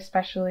pressure,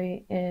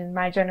 especially in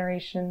my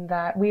generation,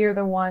 that we are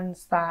the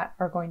ones that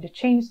are going to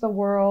change the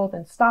world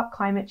and stop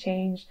climate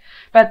change.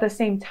 But at the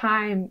same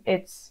time,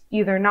 it's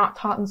either not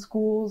taught in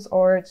schools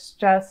or it's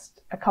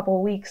just a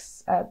couple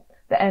weeks at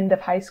the end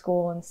of high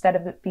school instead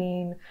of it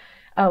being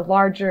a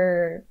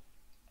larger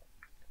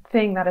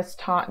thing that is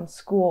taught in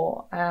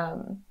school.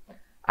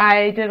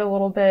 I did a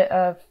little bit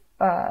of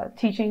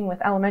teaching with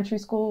elementary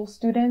school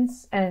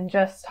students and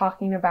just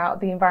talking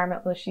about the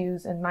environmental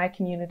issues in my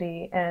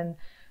community. And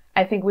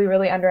I think we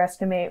really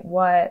underestimate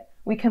what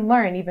we can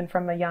learn even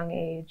from a young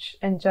age,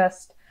 and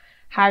just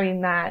having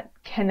that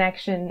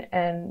connection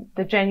and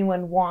the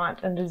genuine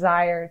want and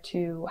desire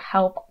to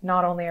help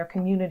not only our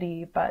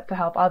community, but to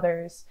help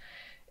others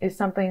is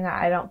something that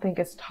I don't think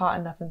is taught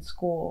enough in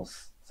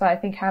schools. So I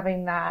think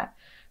having that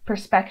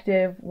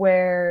perspective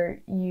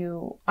where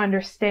you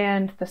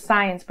understand the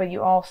science, but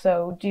you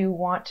also do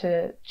want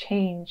to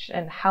change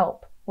and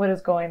help what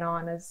is going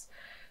on is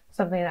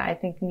something that I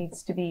think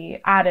needs to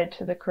be added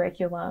to the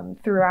curriculum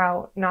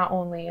throughout, not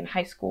only in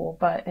high school,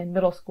 but in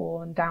middle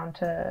school and down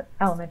to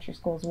elementary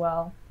school as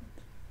well.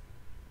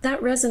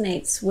 That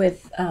resonates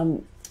with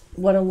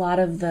what a lot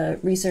of the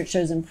research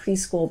shows in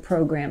preschool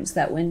programs,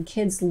 that when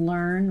kids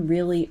learn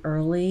really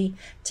early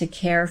to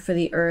care for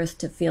the earth,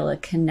 to feel a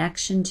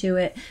connection to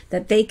it,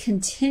 that they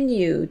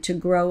continue to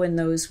grow in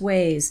those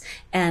ways.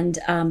 And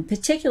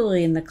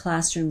particularly in the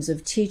classrooms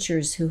of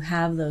teachers who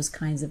have those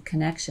kinds of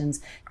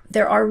connections,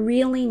 there are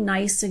really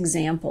nice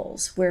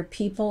examples where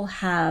people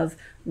have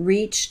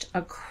reached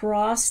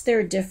across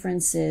their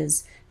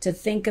differences to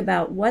think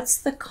about what's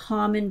the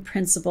common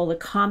principle, the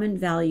common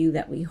value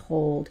that we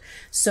hold.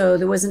 So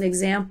there was an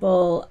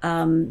example,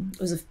 it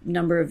was a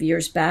number of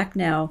years back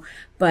now,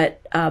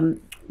 but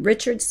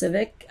Richard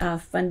Civic, a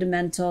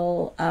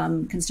fundamental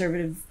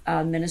conservative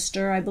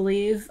minister, I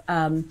believe,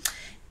 and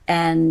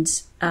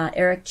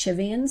Eric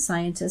Chivian,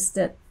 scientist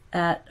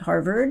at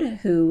Harvard,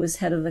 who was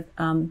head of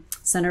the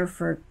Center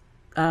for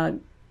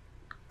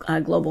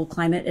Global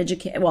Climate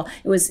Education. Well,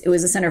 it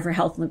was a Center for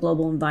Health and the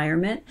Global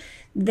Environment.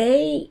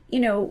 They,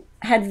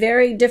 had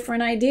very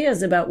different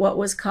ideas about what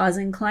was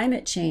causing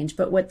climate change,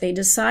 but what they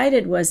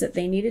decided was that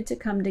they needed to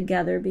come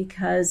together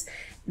because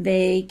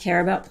they care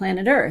about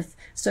planet Earth.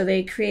 So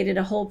they created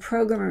a whole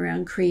program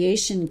around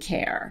creation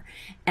care.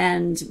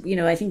 And,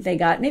 I think they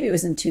got, maybe it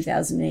was in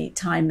 2008,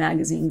 Time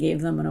magazine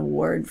gave them an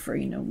award for,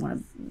 one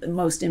of the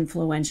most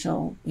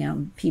influential,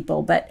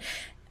 people. But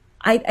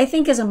I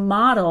think as a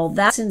model,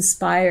 that's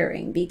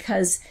inspiring,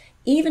 because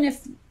even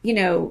if,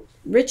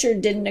 Richard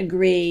didn't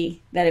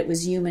agree that it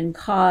was human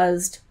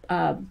causes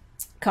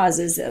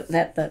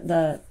that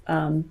the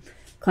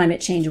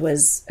climate change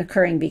was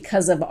occurring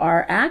because of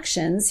our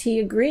actions, he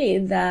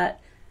agreed that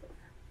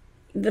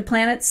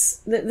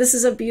this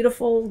is a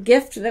beautiful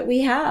gift that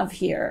we have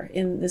here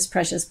in this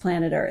precious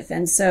planet Earth.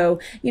 And so,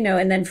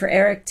 and then for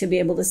Eric to be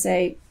able to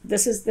say,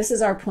 this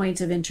is our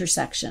point of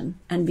intersection,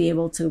 and be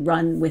able to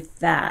run with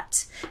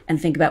that and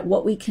think about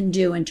what we can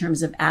do in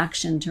terms of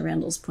action, to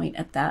Randall's point,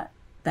 at that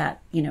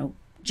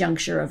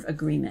juncture of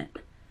agreement.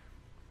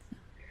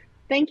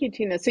 Thank you,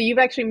 Tina. So you've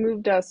actually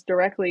moved us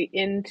directly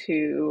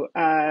into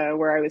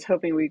where I was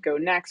hoping we'd go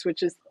next,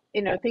 which is,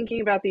 thinking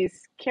about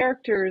these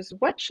characters.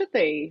 What should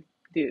they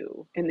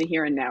do in the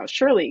here and now?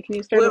 Shirley, can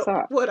you start us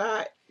off? What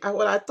I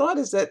thought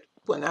is that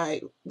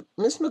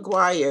Miss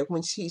McGuire,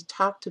 when she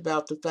talked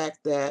about the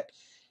fact that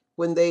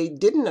when they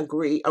didn't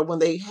agree, or when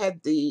they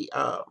had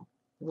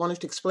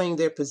wanted to explain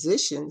their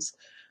positions,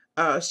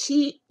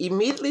 she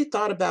immediately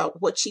thought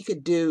about what she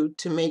could do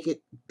to make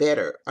it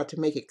better, or to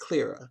make it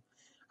clearer.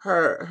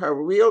 Her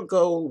real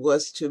goal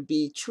was to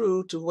be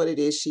true to what it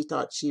is she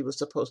thought she was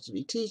supposed to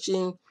be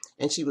teaching,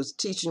 and she was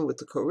teaching with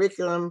the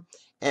curriculum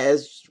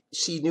as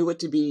she knew it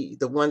to be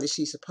the one that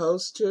she's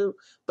supposed to.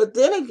 But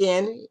then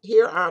again,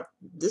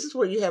 this is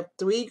where you have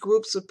three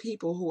groups of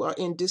people who are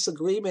in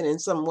disagreement in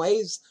some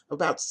ways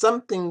about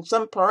something,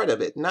 some part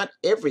of it, not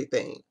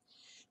everything.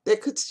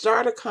 That could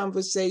start a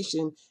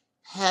conversation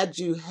had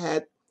you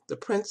had the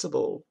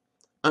principal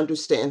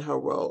understand her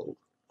role,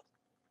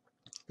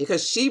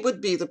 because she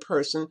would be the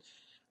person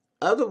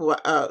otherwise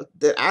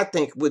that I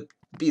think would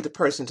be the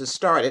person to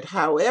start it.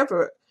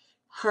 However,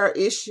 her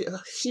issue,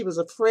 she was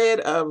afraid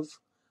of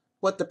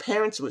what the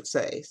parents would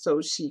say,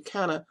 so she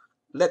kind of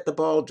let the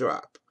ball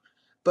drop.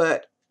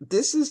 But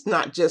this is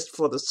not just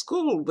for the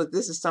school, but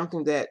this is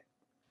something that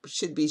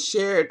should be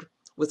shared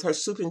with her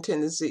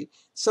superintendency,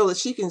 so that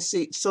she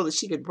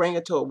could bring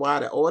it to a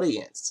wider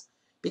audience.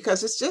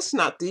 Because it's just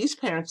not these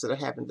parents that are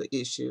having the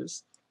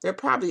issues. There are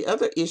probably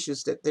other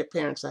issues that their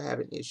parents are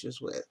having issues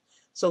with.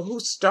 So who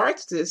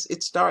starts this?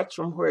 It starts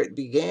from where it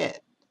began.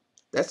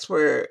 That's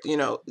where,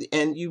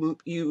 and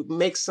you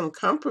make some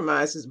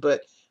compromises,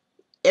 but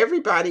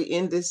everybody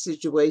in this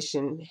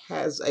situation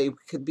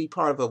could be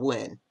part of a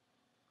win.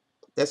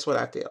 That's what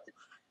I feel.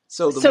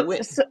 So the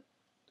win.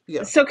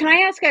 Yeah. So can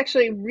I ask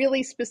actually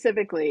really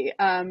specifically?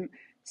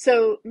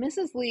 So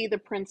Mrs. Lee, the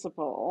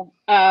principal,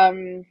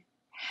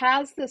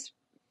 has this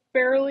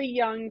fairly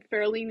young,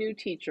 fairly new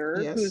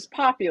teacher who's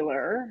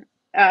popular,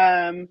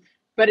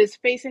 but is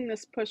facing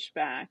this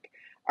pushback.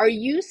 Are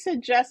you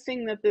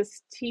suggesting that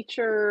this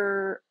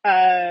teacher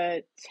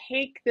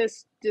take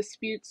this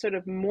dispute sort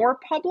of more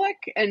public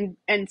and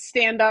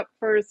stand up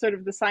for sort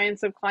of the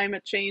science of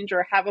climate change,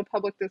 or have a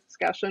public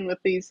discussion with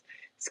these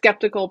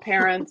skeptical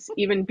parents,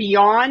 even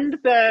beyond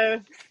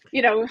the,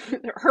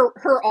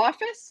 her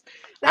office?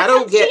 That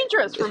sounds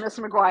dangerous for Miss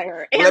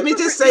McGuire. Let me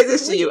just say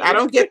this to you. I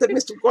don't get that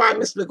Miss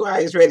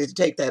McGuire is ready to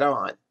take that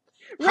on.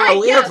 Right.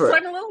 However, yes,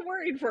 I'm a little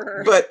worried for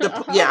her. But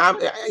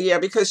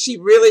because she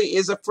really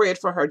is afraid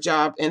for her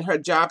job, and her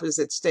job is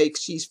at stake.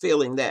 She's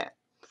feeling that.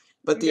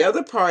 But the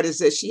other part is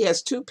that she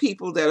has two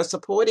people that are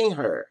supporting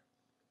her.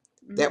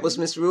 Mm-hmm. That was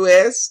Miss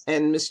Ruiz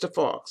and Mr.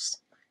 Fox.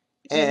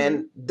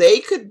 And they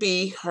could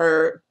be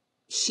her.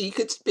 She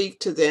could speak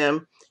to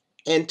them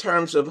in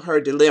terms of her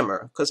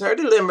dilemma. Because her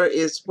dilemma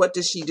is, what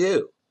does she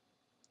do?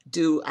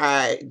 Do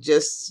I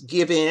just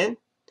give in?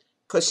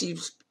 Because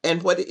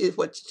and what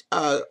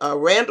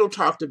Randall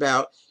talked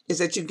about is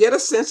that you get a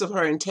sense of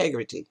her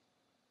integrity.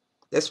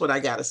 That's what I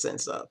got a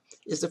sense of,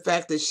 is the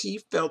fact that she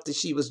felt that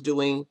she was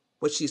doing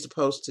what she's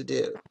supposed to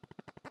do,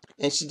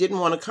 and she didn't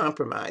want to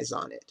compromise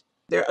on it.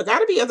 There got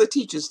to be other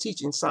teachers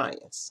teaching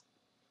science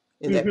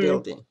in that Mm-hmm.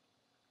 building.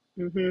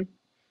 Mm-hmm.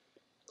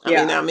 I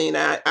Yeah. mean,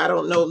 I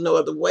don't know no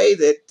other way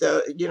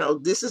that,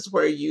 this is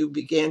where you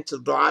begin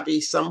to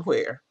lobby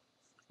somewhere.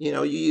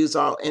 You use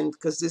all, and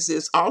because this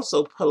is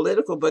also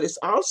political, but it's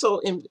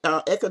also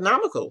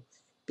economical,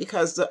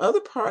 because the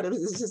other part of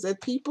this is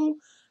that people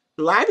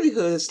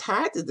livelihood is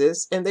tied to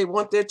this, and they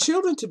want their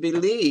children to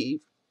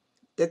believe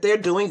that they're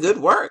doing good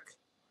work,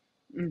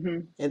 Mm-hmm.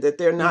 and that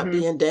they're not Mm-hmm.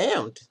 being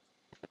damned.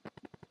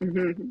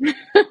 Mm-hmm.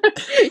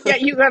 Yeah,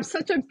 you have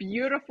such a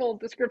beautiful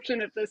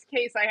description of this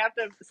case. I have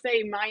to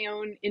say my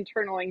own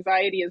internal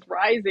anxiety is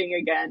rising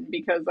again,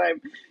 because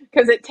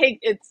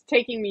it's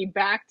taking me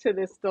back to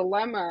this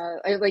dilemma.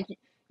 Like,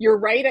 you're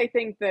right. I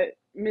think that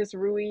Ms.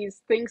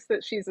 Ruiz thinks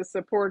that she's a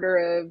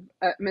supporter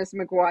of Ms.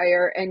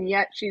 McGuire, and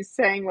yet she's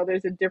saying, well,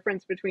 there's a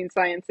difference between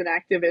science and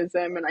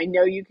activism, and I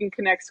know you can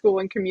connect school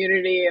and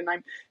community. And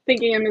I'm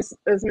thinking of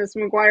as Ms.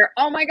 McGuire,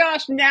 oh my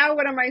gosh, now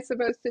what am I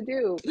supposed to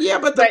do? Yeah,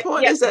 but the But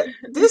point yet, is that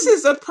this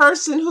is a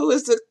person who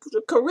is the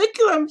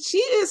curriculum. She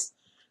is.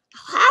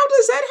 How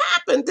does that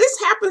happen? This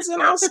happens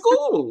in our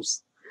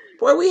schools,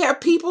 where we have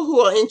people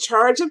who are in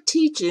charge of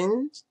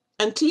teaching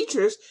and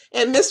teachers,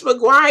 and Miss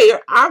McGuire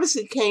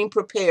obviously came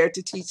prepared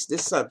to teach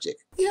this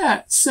subject.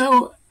 Yeah.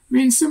 So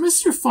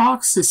Mr.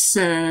 Fox has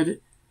said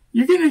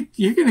you're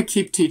gonna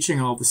keep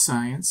teaching all the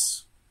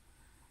science.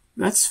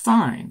 That's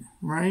fine,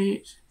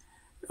 right?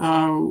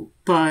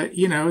 But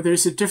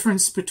there's a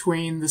difference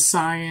between the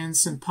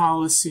science and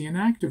policy and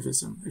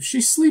activism. If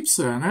she sleeps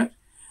on it,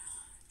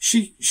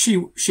 she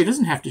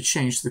doesn't have to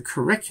change the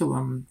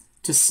curriculum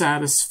to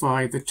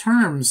satisfy the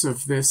terms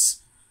of this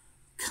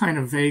kind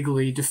of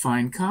vaguely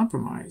defined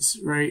compromise,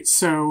 right?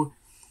 So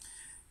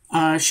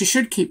she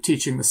should keep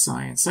teaching the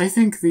science. I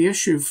think the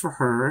issue for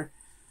her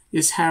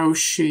is how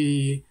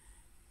she,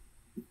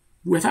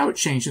 without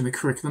changing the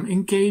curriculum,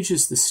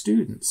 engages the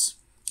students.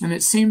 And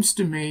it seems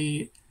to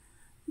me,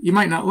 you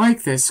might not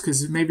like this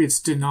because maybe it's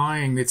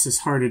denying it's as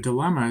hard a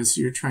dilemma as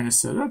you're trying to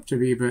set up to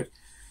be,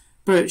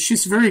 but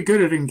she's very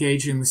good at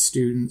engaging the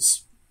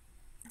students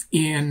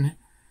in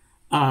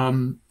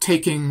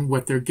taking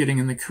what they're getting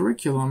in the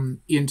curriculum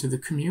into the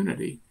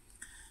community.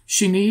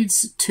 She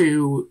needs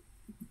to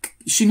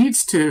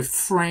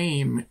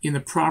frame in a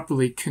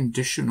properly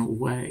conditional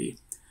way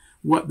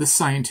what the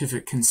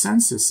scientific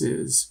consensus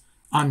is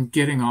on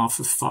getting off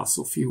of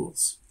fossil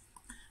fuels.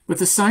 What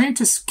the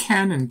scientists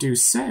can and do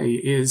say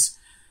is,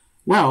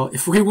 well,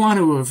 if we want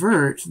to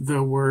avert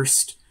the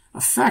worst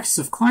effects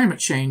of climate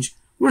change,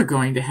 we're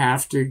going to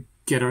have to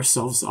get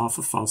ourselves off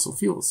of fossil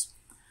fuels.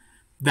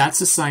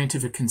 That's a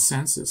scientific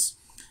consensus.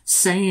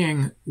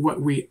 Saying what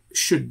we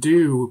should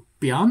do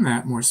beyond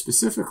that more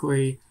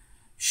specifically,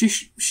 she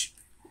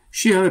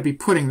ought to be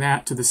putting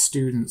that to the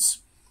students.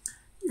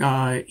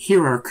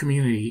 Here our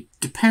community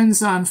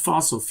depends on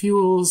fossil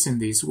fuels in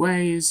these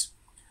ways,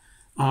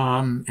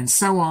 and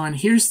so on.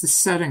 Here's the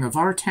setting of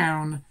our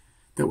town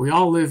that we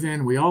all live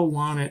in. We all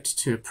want it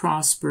to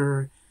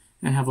prosper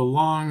and have a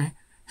long,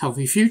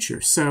 healthy future.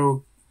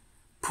 So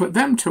put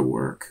them to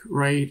work,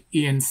 right,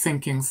 in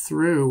thinking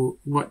through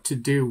what to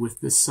do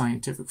with this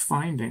scientific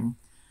finding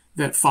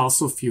that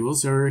fossil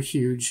fuels are a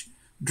huge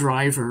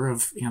driver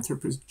of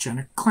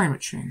anthropogenic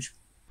climate change.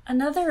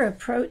 Another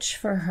approach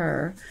for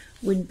her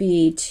would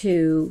be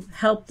to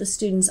help the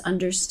students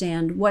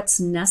understand what's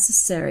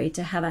necessary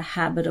to have a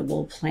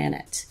habitable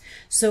planet.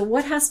 So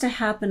what has to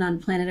happen on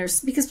planet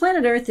Earth? Because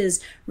planet Earth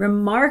is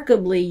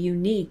remarkably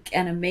unique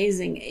and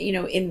amazing,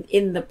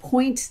 in the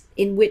point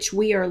in which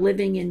we are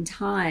living in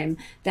time,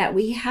 that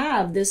we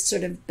have this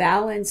sort of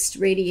balanced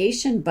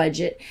radiation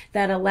budget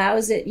that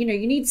allows it, you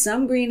need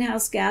some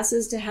greenhouse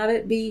gases to have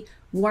it be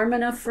warm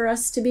enough for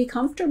us to be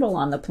comfortable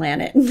on the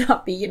planet and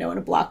not be, in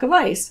a block of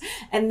ice.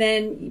 And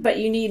then, but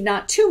you need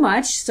not too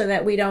much so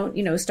that we don't,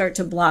 start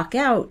to block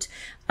out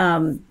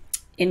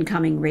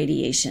incoming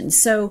radiation.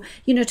 So,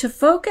 to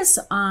focus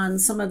on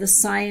some of the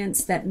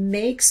science that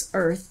makes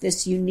Earth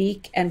this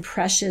unique and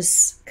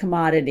precious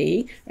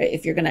commodity,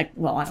 if you're going to,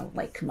 well, I don't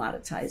like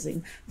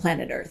commoditizing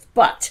planet Earth,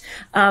 but,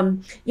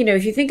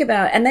 if you think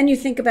about, and then you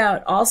think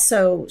about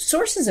also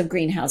sources of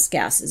greenhouse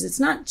gases, it's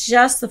not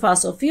just the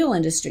fossil fuel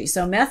industry.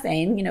 So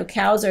methane,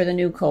 cows are the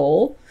new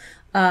coal.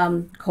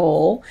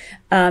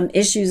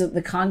 Issues of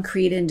the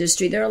concrete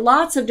industry. There are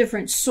lots of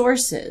different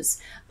sources.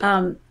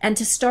 And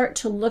to start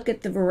to look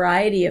at the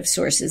variety of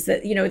sources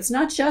that, it's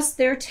not just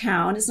their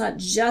town, it's not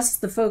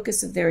just the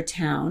focus of their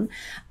town.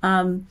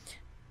 And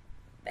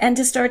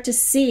to start to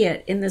see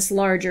it in this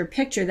larger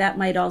picture, that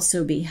might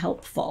also be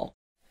helpful.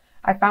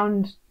 I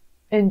found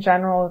in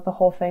general, the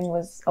whole thing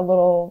was a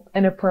little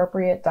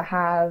inappropriate to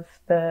have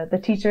the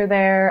teacher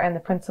there and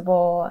the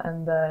principal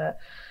and the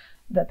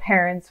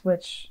parents,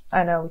 which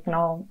I know we can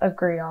all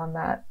agree on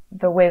that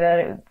the way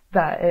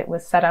that it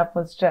was set up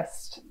was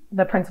just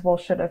the principal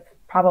should have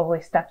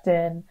probably stepped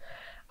in.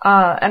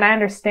 And I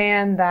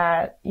understand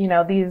that,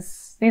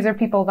 these are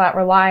people that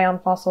rely on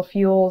fossil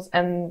fuels,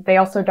 and they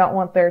also don't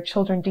want their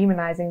children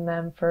demonizing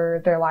them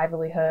for their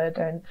livelihood,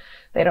 and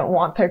they don't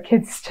want their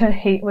kids to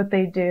hate what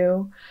they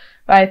do.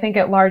 But I think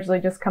it largely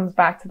just comes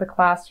back to the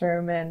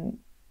classroom, and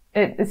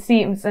it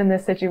seems in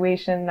this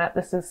situation that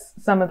this is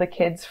some of the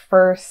kids'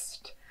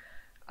 first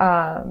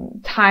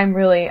time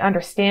really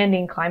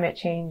understanding climate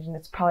change, and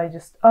it's probably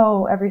just,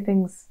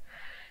 everything's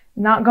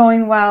not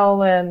going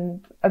well,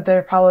 and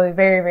they're probably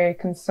very, very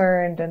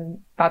concerned, and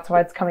that's why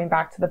it's coming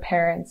back to the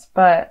parents.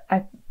 But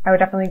I would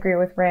definitely agree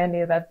with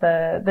Randy that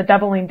the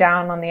doubling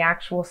down on the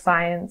actual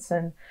science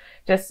and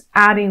just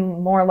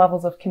adding more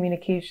levels of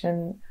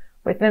communication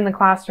within the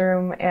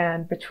classroom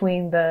and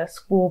between the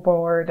school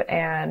board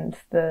and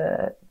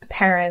the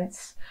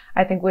parents,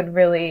 I think would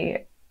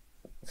really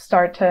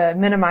start to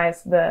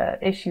minimize the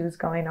issues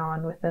going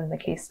on within the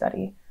case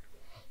study.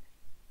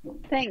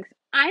 Thanks.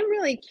 I'm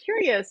really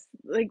curious,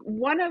 like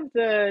one of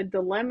the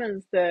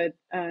dilemmas that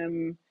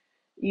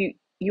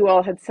you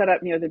all had set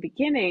up near the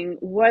beginning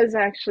was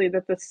actually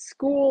that the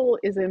school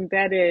is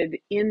embedded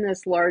in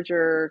this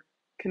larger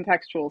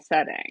contextual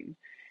setting.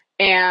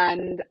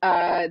 And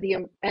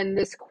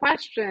this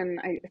question,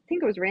 I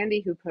think it was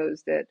Randy who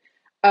posed it,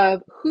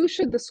 of who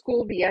should the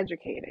school be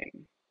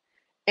educating?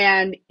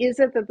 And is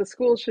it that the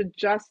school should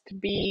just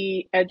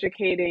be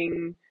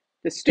educating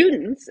the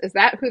students? Is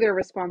that who they're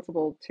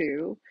responsible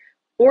to?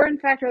 Or in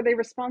fact, are they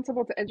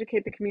responsible to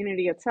educate the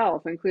community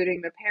itself,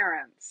 including the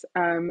parents?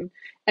 And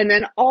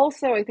then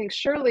also, I think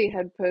Shirley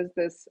had posed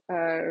this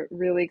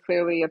really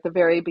clearly at the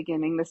very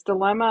beginning, this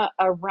dilemma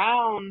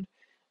around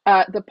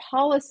the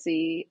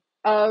policy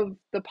of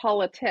the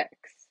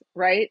politics,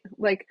 right?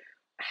 Like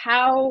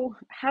how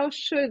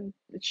should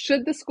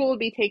the school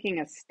be taking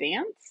a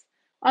stance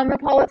on the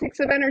politics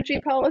of energy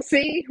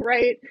policy,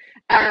 right?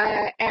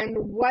 And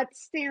what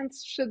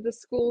stance should the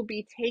school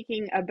be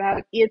taking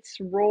about its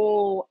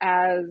role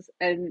as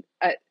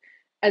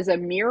as a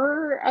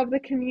mirror of the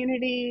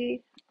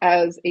community,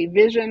 as a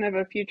vision of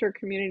a future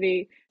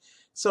community?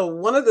 So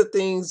one of the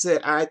things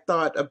that I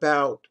thought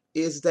about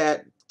is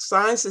that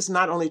science is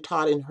not only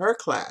taught in her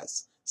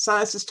class,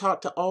 science is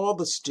taught to all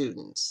the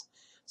students.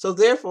 So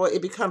therefore,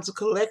 it becomes a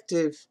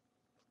collective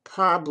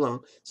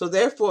problem. So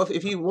therefore,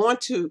 if you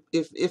want to,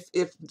 if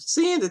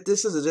seeing that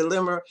this is a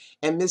dilemma,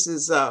 and Miss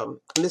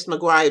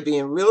McGuire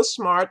being real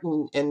smart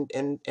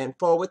and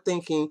forward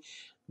thinking,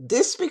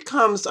 this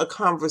becomes a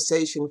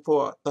conversation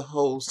for the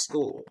whole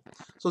school.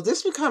 So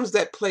this becomes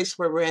that place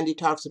where Randy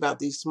talks about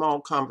these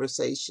small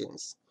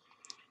conversations.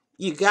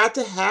 You got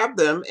to have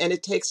them, and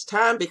it takes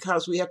time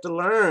because we have to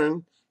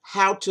learn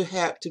how to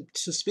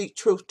to speak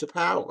truth to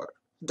power.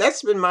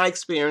 That's been my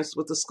experience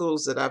with the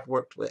schools that I've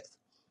worked with.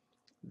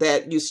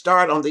 That you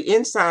start on the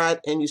inside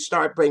and you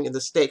start bringing the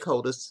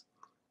stakeholders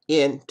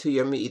into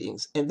your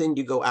meetings, and then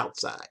you go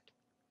outside.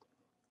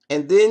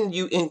 And then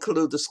you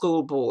include the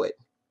school board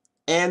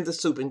and the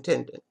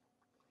superintendent.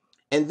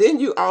 And then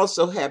you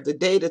also have the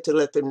data to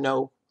let them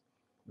know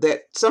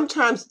that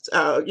sometimes,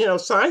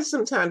 science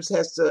sometimes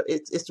has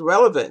its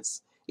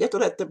relevance. You have to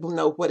let them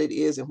know what it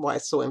is and why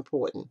it's so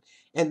important.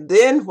 And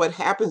then what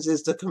happens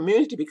is the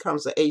community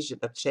becomes an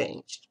agent of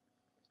change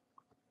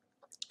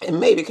and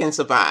maybe can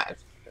survive.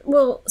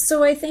 Well,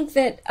 so I think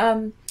that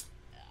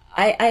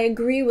I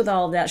agree with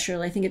all of that,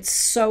 Shirley. I think it's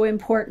so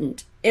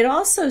important. It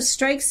also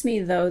strikes me,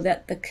 though,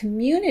 that the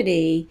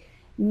community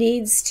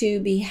needs to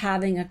be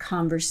having a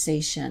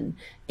conversation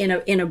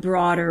in a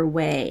broader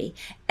way.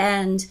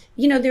 And,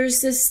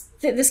 there's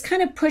this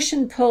kind of push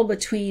and pull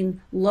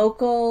between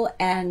local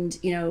and,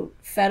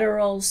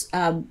 federal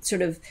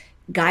sort of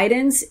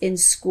guidance in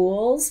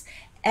schools.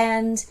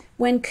 And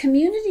when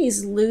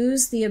communities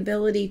lose the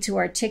ability to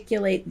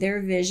articulate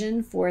their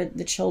vision for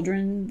the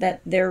children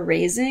that they're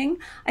raising,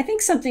 I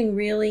think something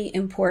really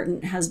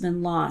important has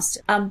been lost.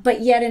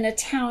 But yet in a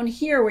town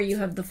here where you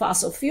have the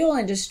fossil fuel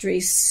industry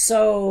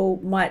so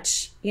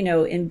much,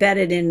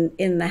 embedded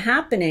in the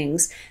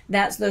happenings,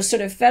 that those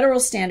sort of federal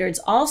standards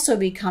also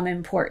become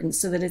important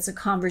so that it's a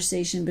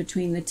conversation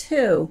between the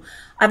two.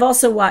 I've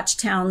also watched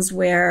towns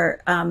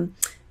where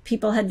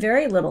people had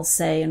very little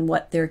say in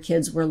what their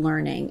kids were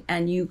learning.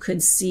 And you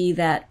could see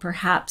that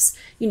perhaps,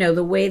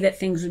 the way that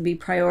things would be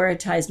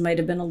prioritized might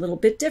have been a little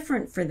bit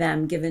different for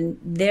them, given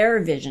their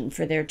vision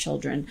for their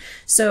children.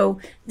 So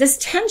this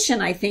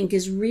tension, I think,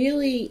 is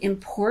really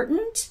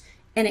important,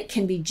 and it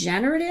can be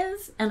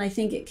generative, and I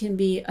think it can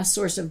be a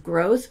source of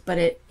growth, but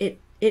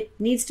it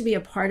needs to be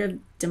a part of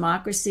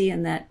democracy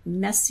and that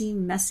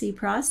messy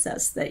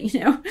process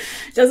that,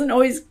 doesn't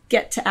always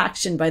get to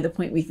action by the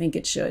point we think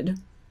it should.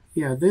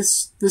 Yeah,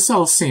 this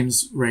all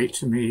seems right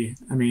to me.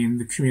 I mean,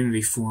 the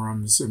community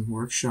forums and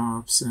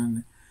workshops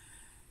and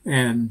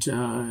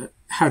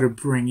how to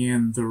bring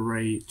in the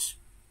right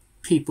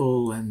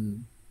people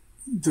and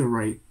the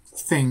right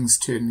things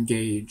to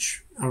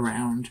engage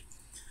around.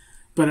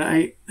 But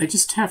I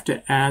just have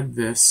to add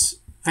this.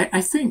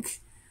 I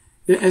think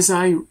as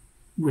I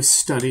was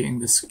studying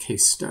this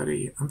case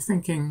study, I'm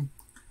thinking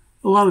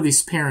a lot of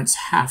these parents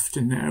have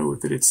to know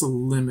that it's a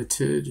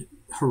limited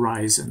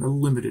horizon, a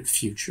limited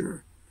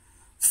future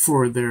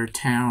for their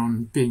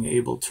town being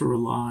able to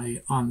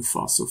rely on the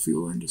fossil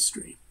fuel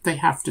industry. They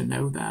have to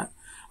know that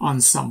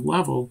on some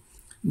level.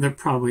 They're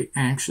probably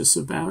anxious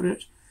about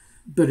it,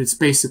 but it's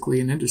basically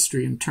an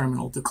industry in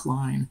terminal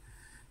decline.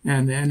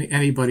 And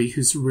anybody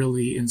who's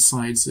really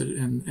inside it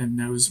and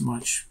knows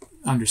much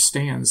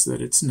understands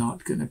that it's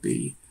not going to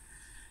be,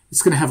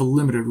 it's going to have a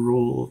limited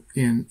role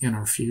in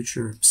our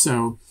future.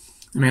 So,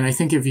 I mean, I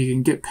think if you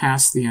can get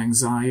past the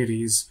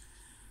anxieties,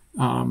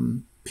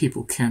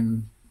 people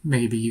can,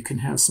 maybe you can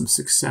have some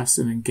success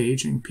in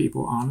engaging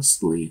people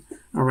honestly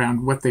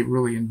around what they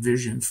really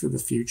envision for the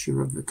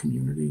future of the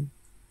community.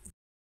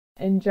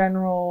 In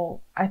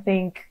general, I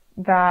think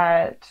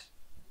that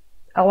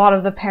a lot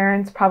of the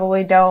parents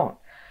probably don't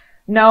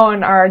know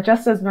and are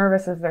just as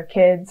nervous as their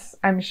kids.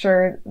 I'm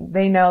sure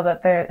they know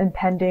that the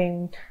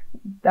impending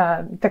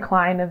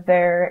decline of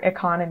their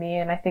economy,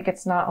 and I think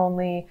it's not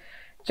only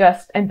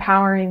just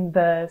empowering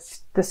the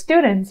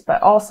students,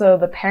 but also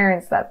the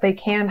parents, that they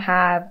can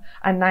have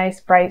a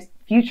nice, bright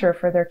future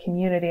for their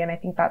community. And I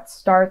think that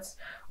starts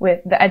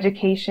with the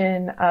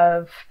education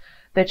of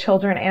the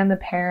children and the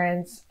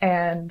parents,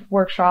 and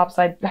workshops.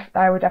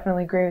 I would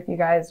definitely agree with you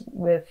guys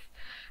with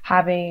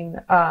having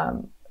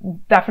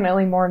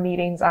definitely more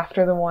meetings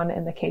after the one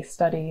in the case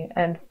study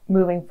and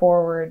moving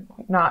forward,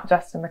 not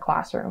just in the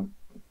classroom.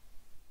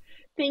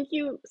 Thank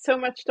you so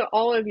much to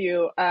all of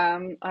you.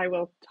 I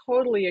will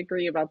totally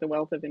agree about the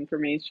wealth of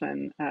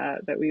information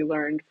that we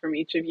learned from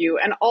each of you.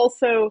 And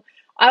also,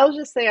 I'll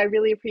just say I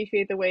really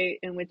appreciate the way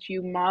in which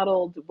you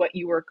modeled what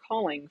you were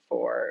calling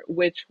for,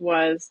 which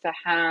was to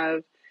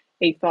have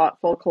a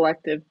thoughtful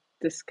collective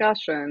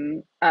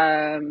discussion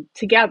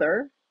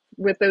together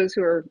with those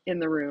who are in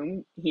the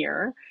room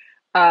here,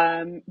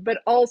 but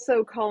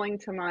also calling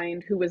to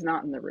mind who was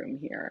not in the room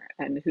here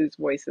and whose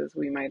voices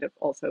we might have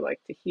also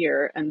liked to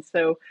hear. And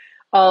so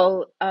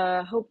I'll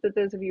hope that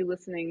those of you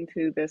listening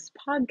to this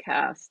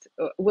podcast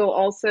will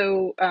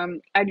also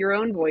add your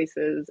own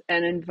voices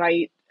and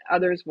invite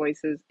others'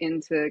 voices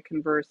in to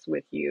converse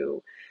with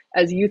you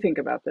as you think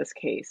about this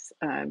case,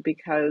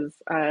 because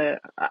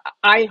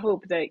I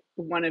hope that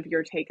one of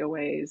your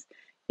takeaways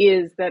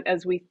is that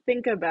as we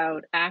think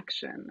about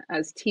action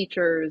as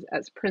teachers,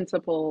 as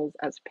principals,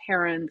 as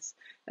parents,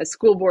 as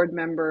school board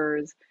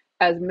members,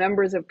 as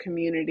members of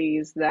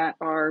communities that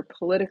are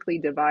politically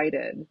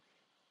divided,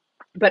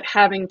 but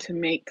having to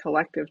make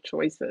collective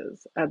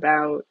choices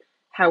about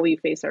how we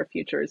face our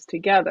futures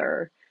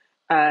together,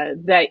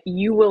 that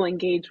you will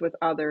engage with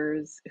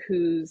others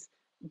whose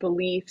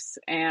beliefs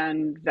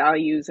and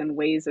values and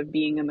ways of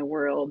being in the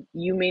world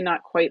you may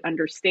not quite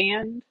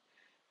understand,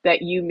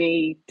 that you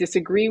may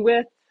disagree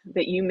with,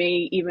 that you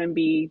may even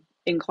be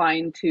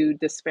inclined to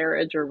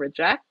disparage or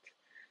reject,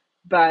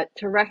 but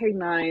to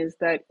recognize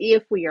that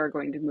if we are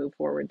going to move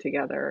forward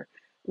together,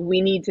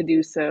 we need to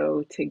do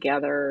so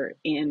together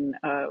in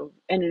an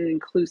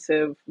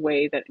inclusive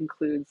way that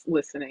includes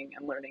listening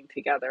and learning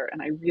together.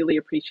 And I really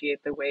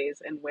appreciate the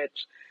ways in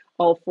which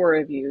all four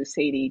of you,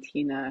 Sadie,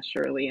 Tina,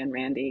 Shirley, and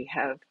Randy,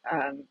 have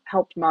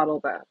helped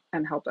model that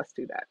and helped us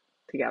do that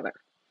together.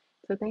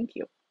 So thank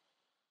you.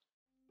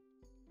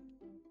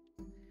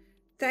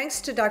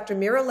 Thanks to Dr.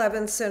 Meira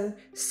Levinson,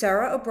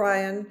 Sarah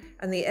O'Brien,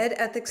 and the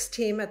EdEthics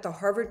team at the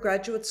Harvard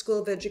Graduate School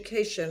of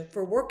Education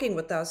for working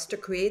with us to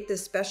create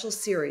this special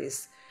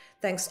series.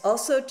 Thanks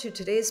also to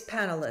today's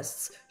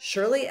panelists,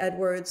 Shirley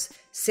Edwards,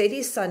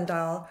 Sadie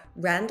Sundahl,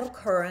 Randall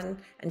Curran,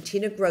 and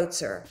Tina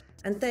Grotzer.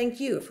 And thank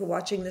you for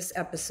watching this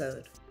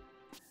episode.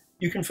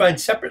 You can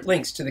find separate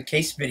links to the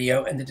case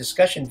video and the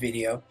discussion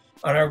video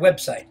on our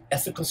website,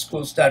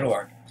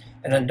 ethicalschools.org,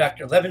 and on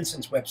Dr.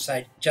 Levinson's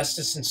website,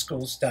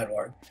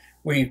 justiceinschools.org,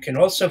 where you can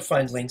also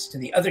find links to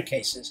the other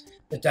cases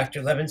that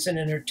Dr. Levinson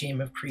and her team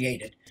have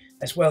created,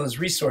 as well as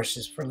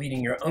resources for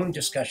leading your own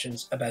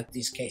discussions about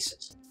these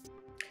cases.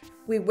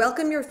 We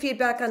welcome your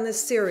feedback on this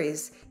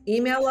series.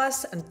 Email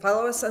us and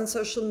follow us on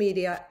social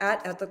media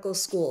at Ethical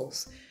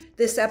Schools.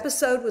 This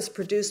episode was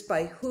produced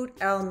by Hoot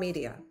Owl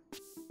Media.